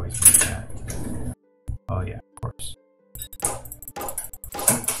lumber. We always need that. Oh yeah, of course.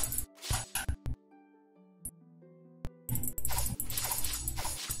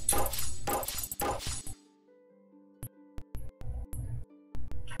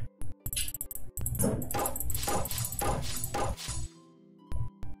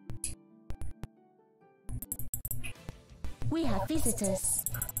 We have visitors.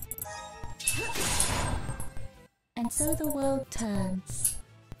 And so the world turns,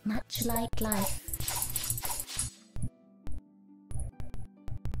 much like life.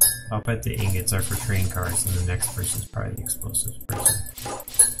 I'll bet the ingots are for train cars and the next person's probably the explosives person.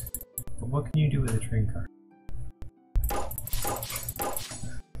 But what can you do with a train car?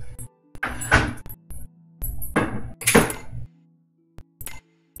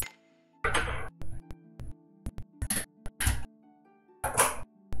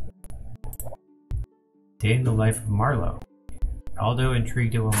 Day in the life of Marlowe. Aldo,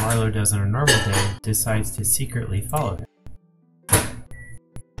 intrigued at what Marlowe does on a normal day, decides to secretly follow him.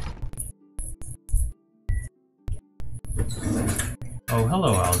 Oh,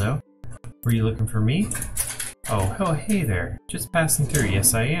 hello, Aldo. Were you looking for me? Oh, hey there. Just passing through.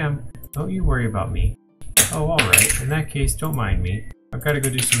 Yes, I am. Don't you worry about me. Oh, alright. In that case, don't mind me. I've got to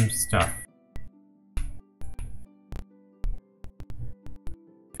go do some stuff.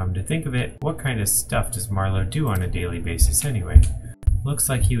 Come to think of it, what kind of stuff does Marlowe do on a daily basis anyway? Looks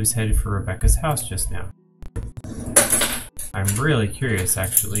like he was headed for Rebecca's house just now. I'm really curious,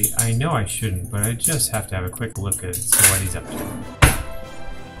 actually. I know I shouldn't, but I just have to have a quick look at see what he's up to.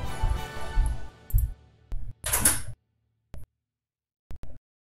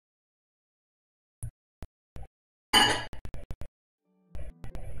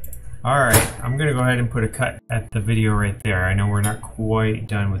 Alright, I'm gonna go ahead and put a cut at the video right there. I know we're not quite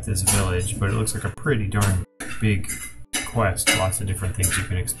done with this village, but it looks like a pretty darn big quest. Lots of different things you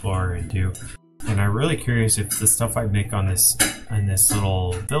can explore and do. And I'm really curious if the stuff I make on this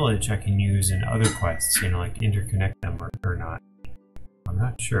little village I can use in other quests, you know, like interconnect them or not. I'm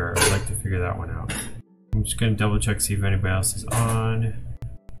not sure. I'd like to figure that one out. I'm just gonna double check, see if anybody else is on.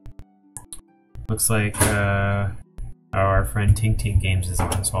 Looks like our friend Tink Tink Games is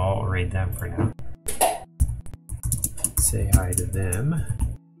on, so I'll raid them for now. Say hi to them.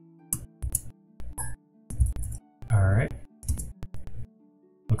 Alright.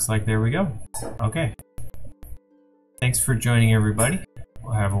 Looks like there we go. Okay. Thanks for joining, everybody.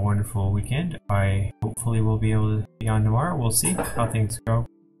 We'll have a wonderful weekend. I hopefully will be able to be on tomorrow. We'll see how things go.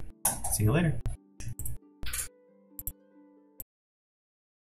 See you later.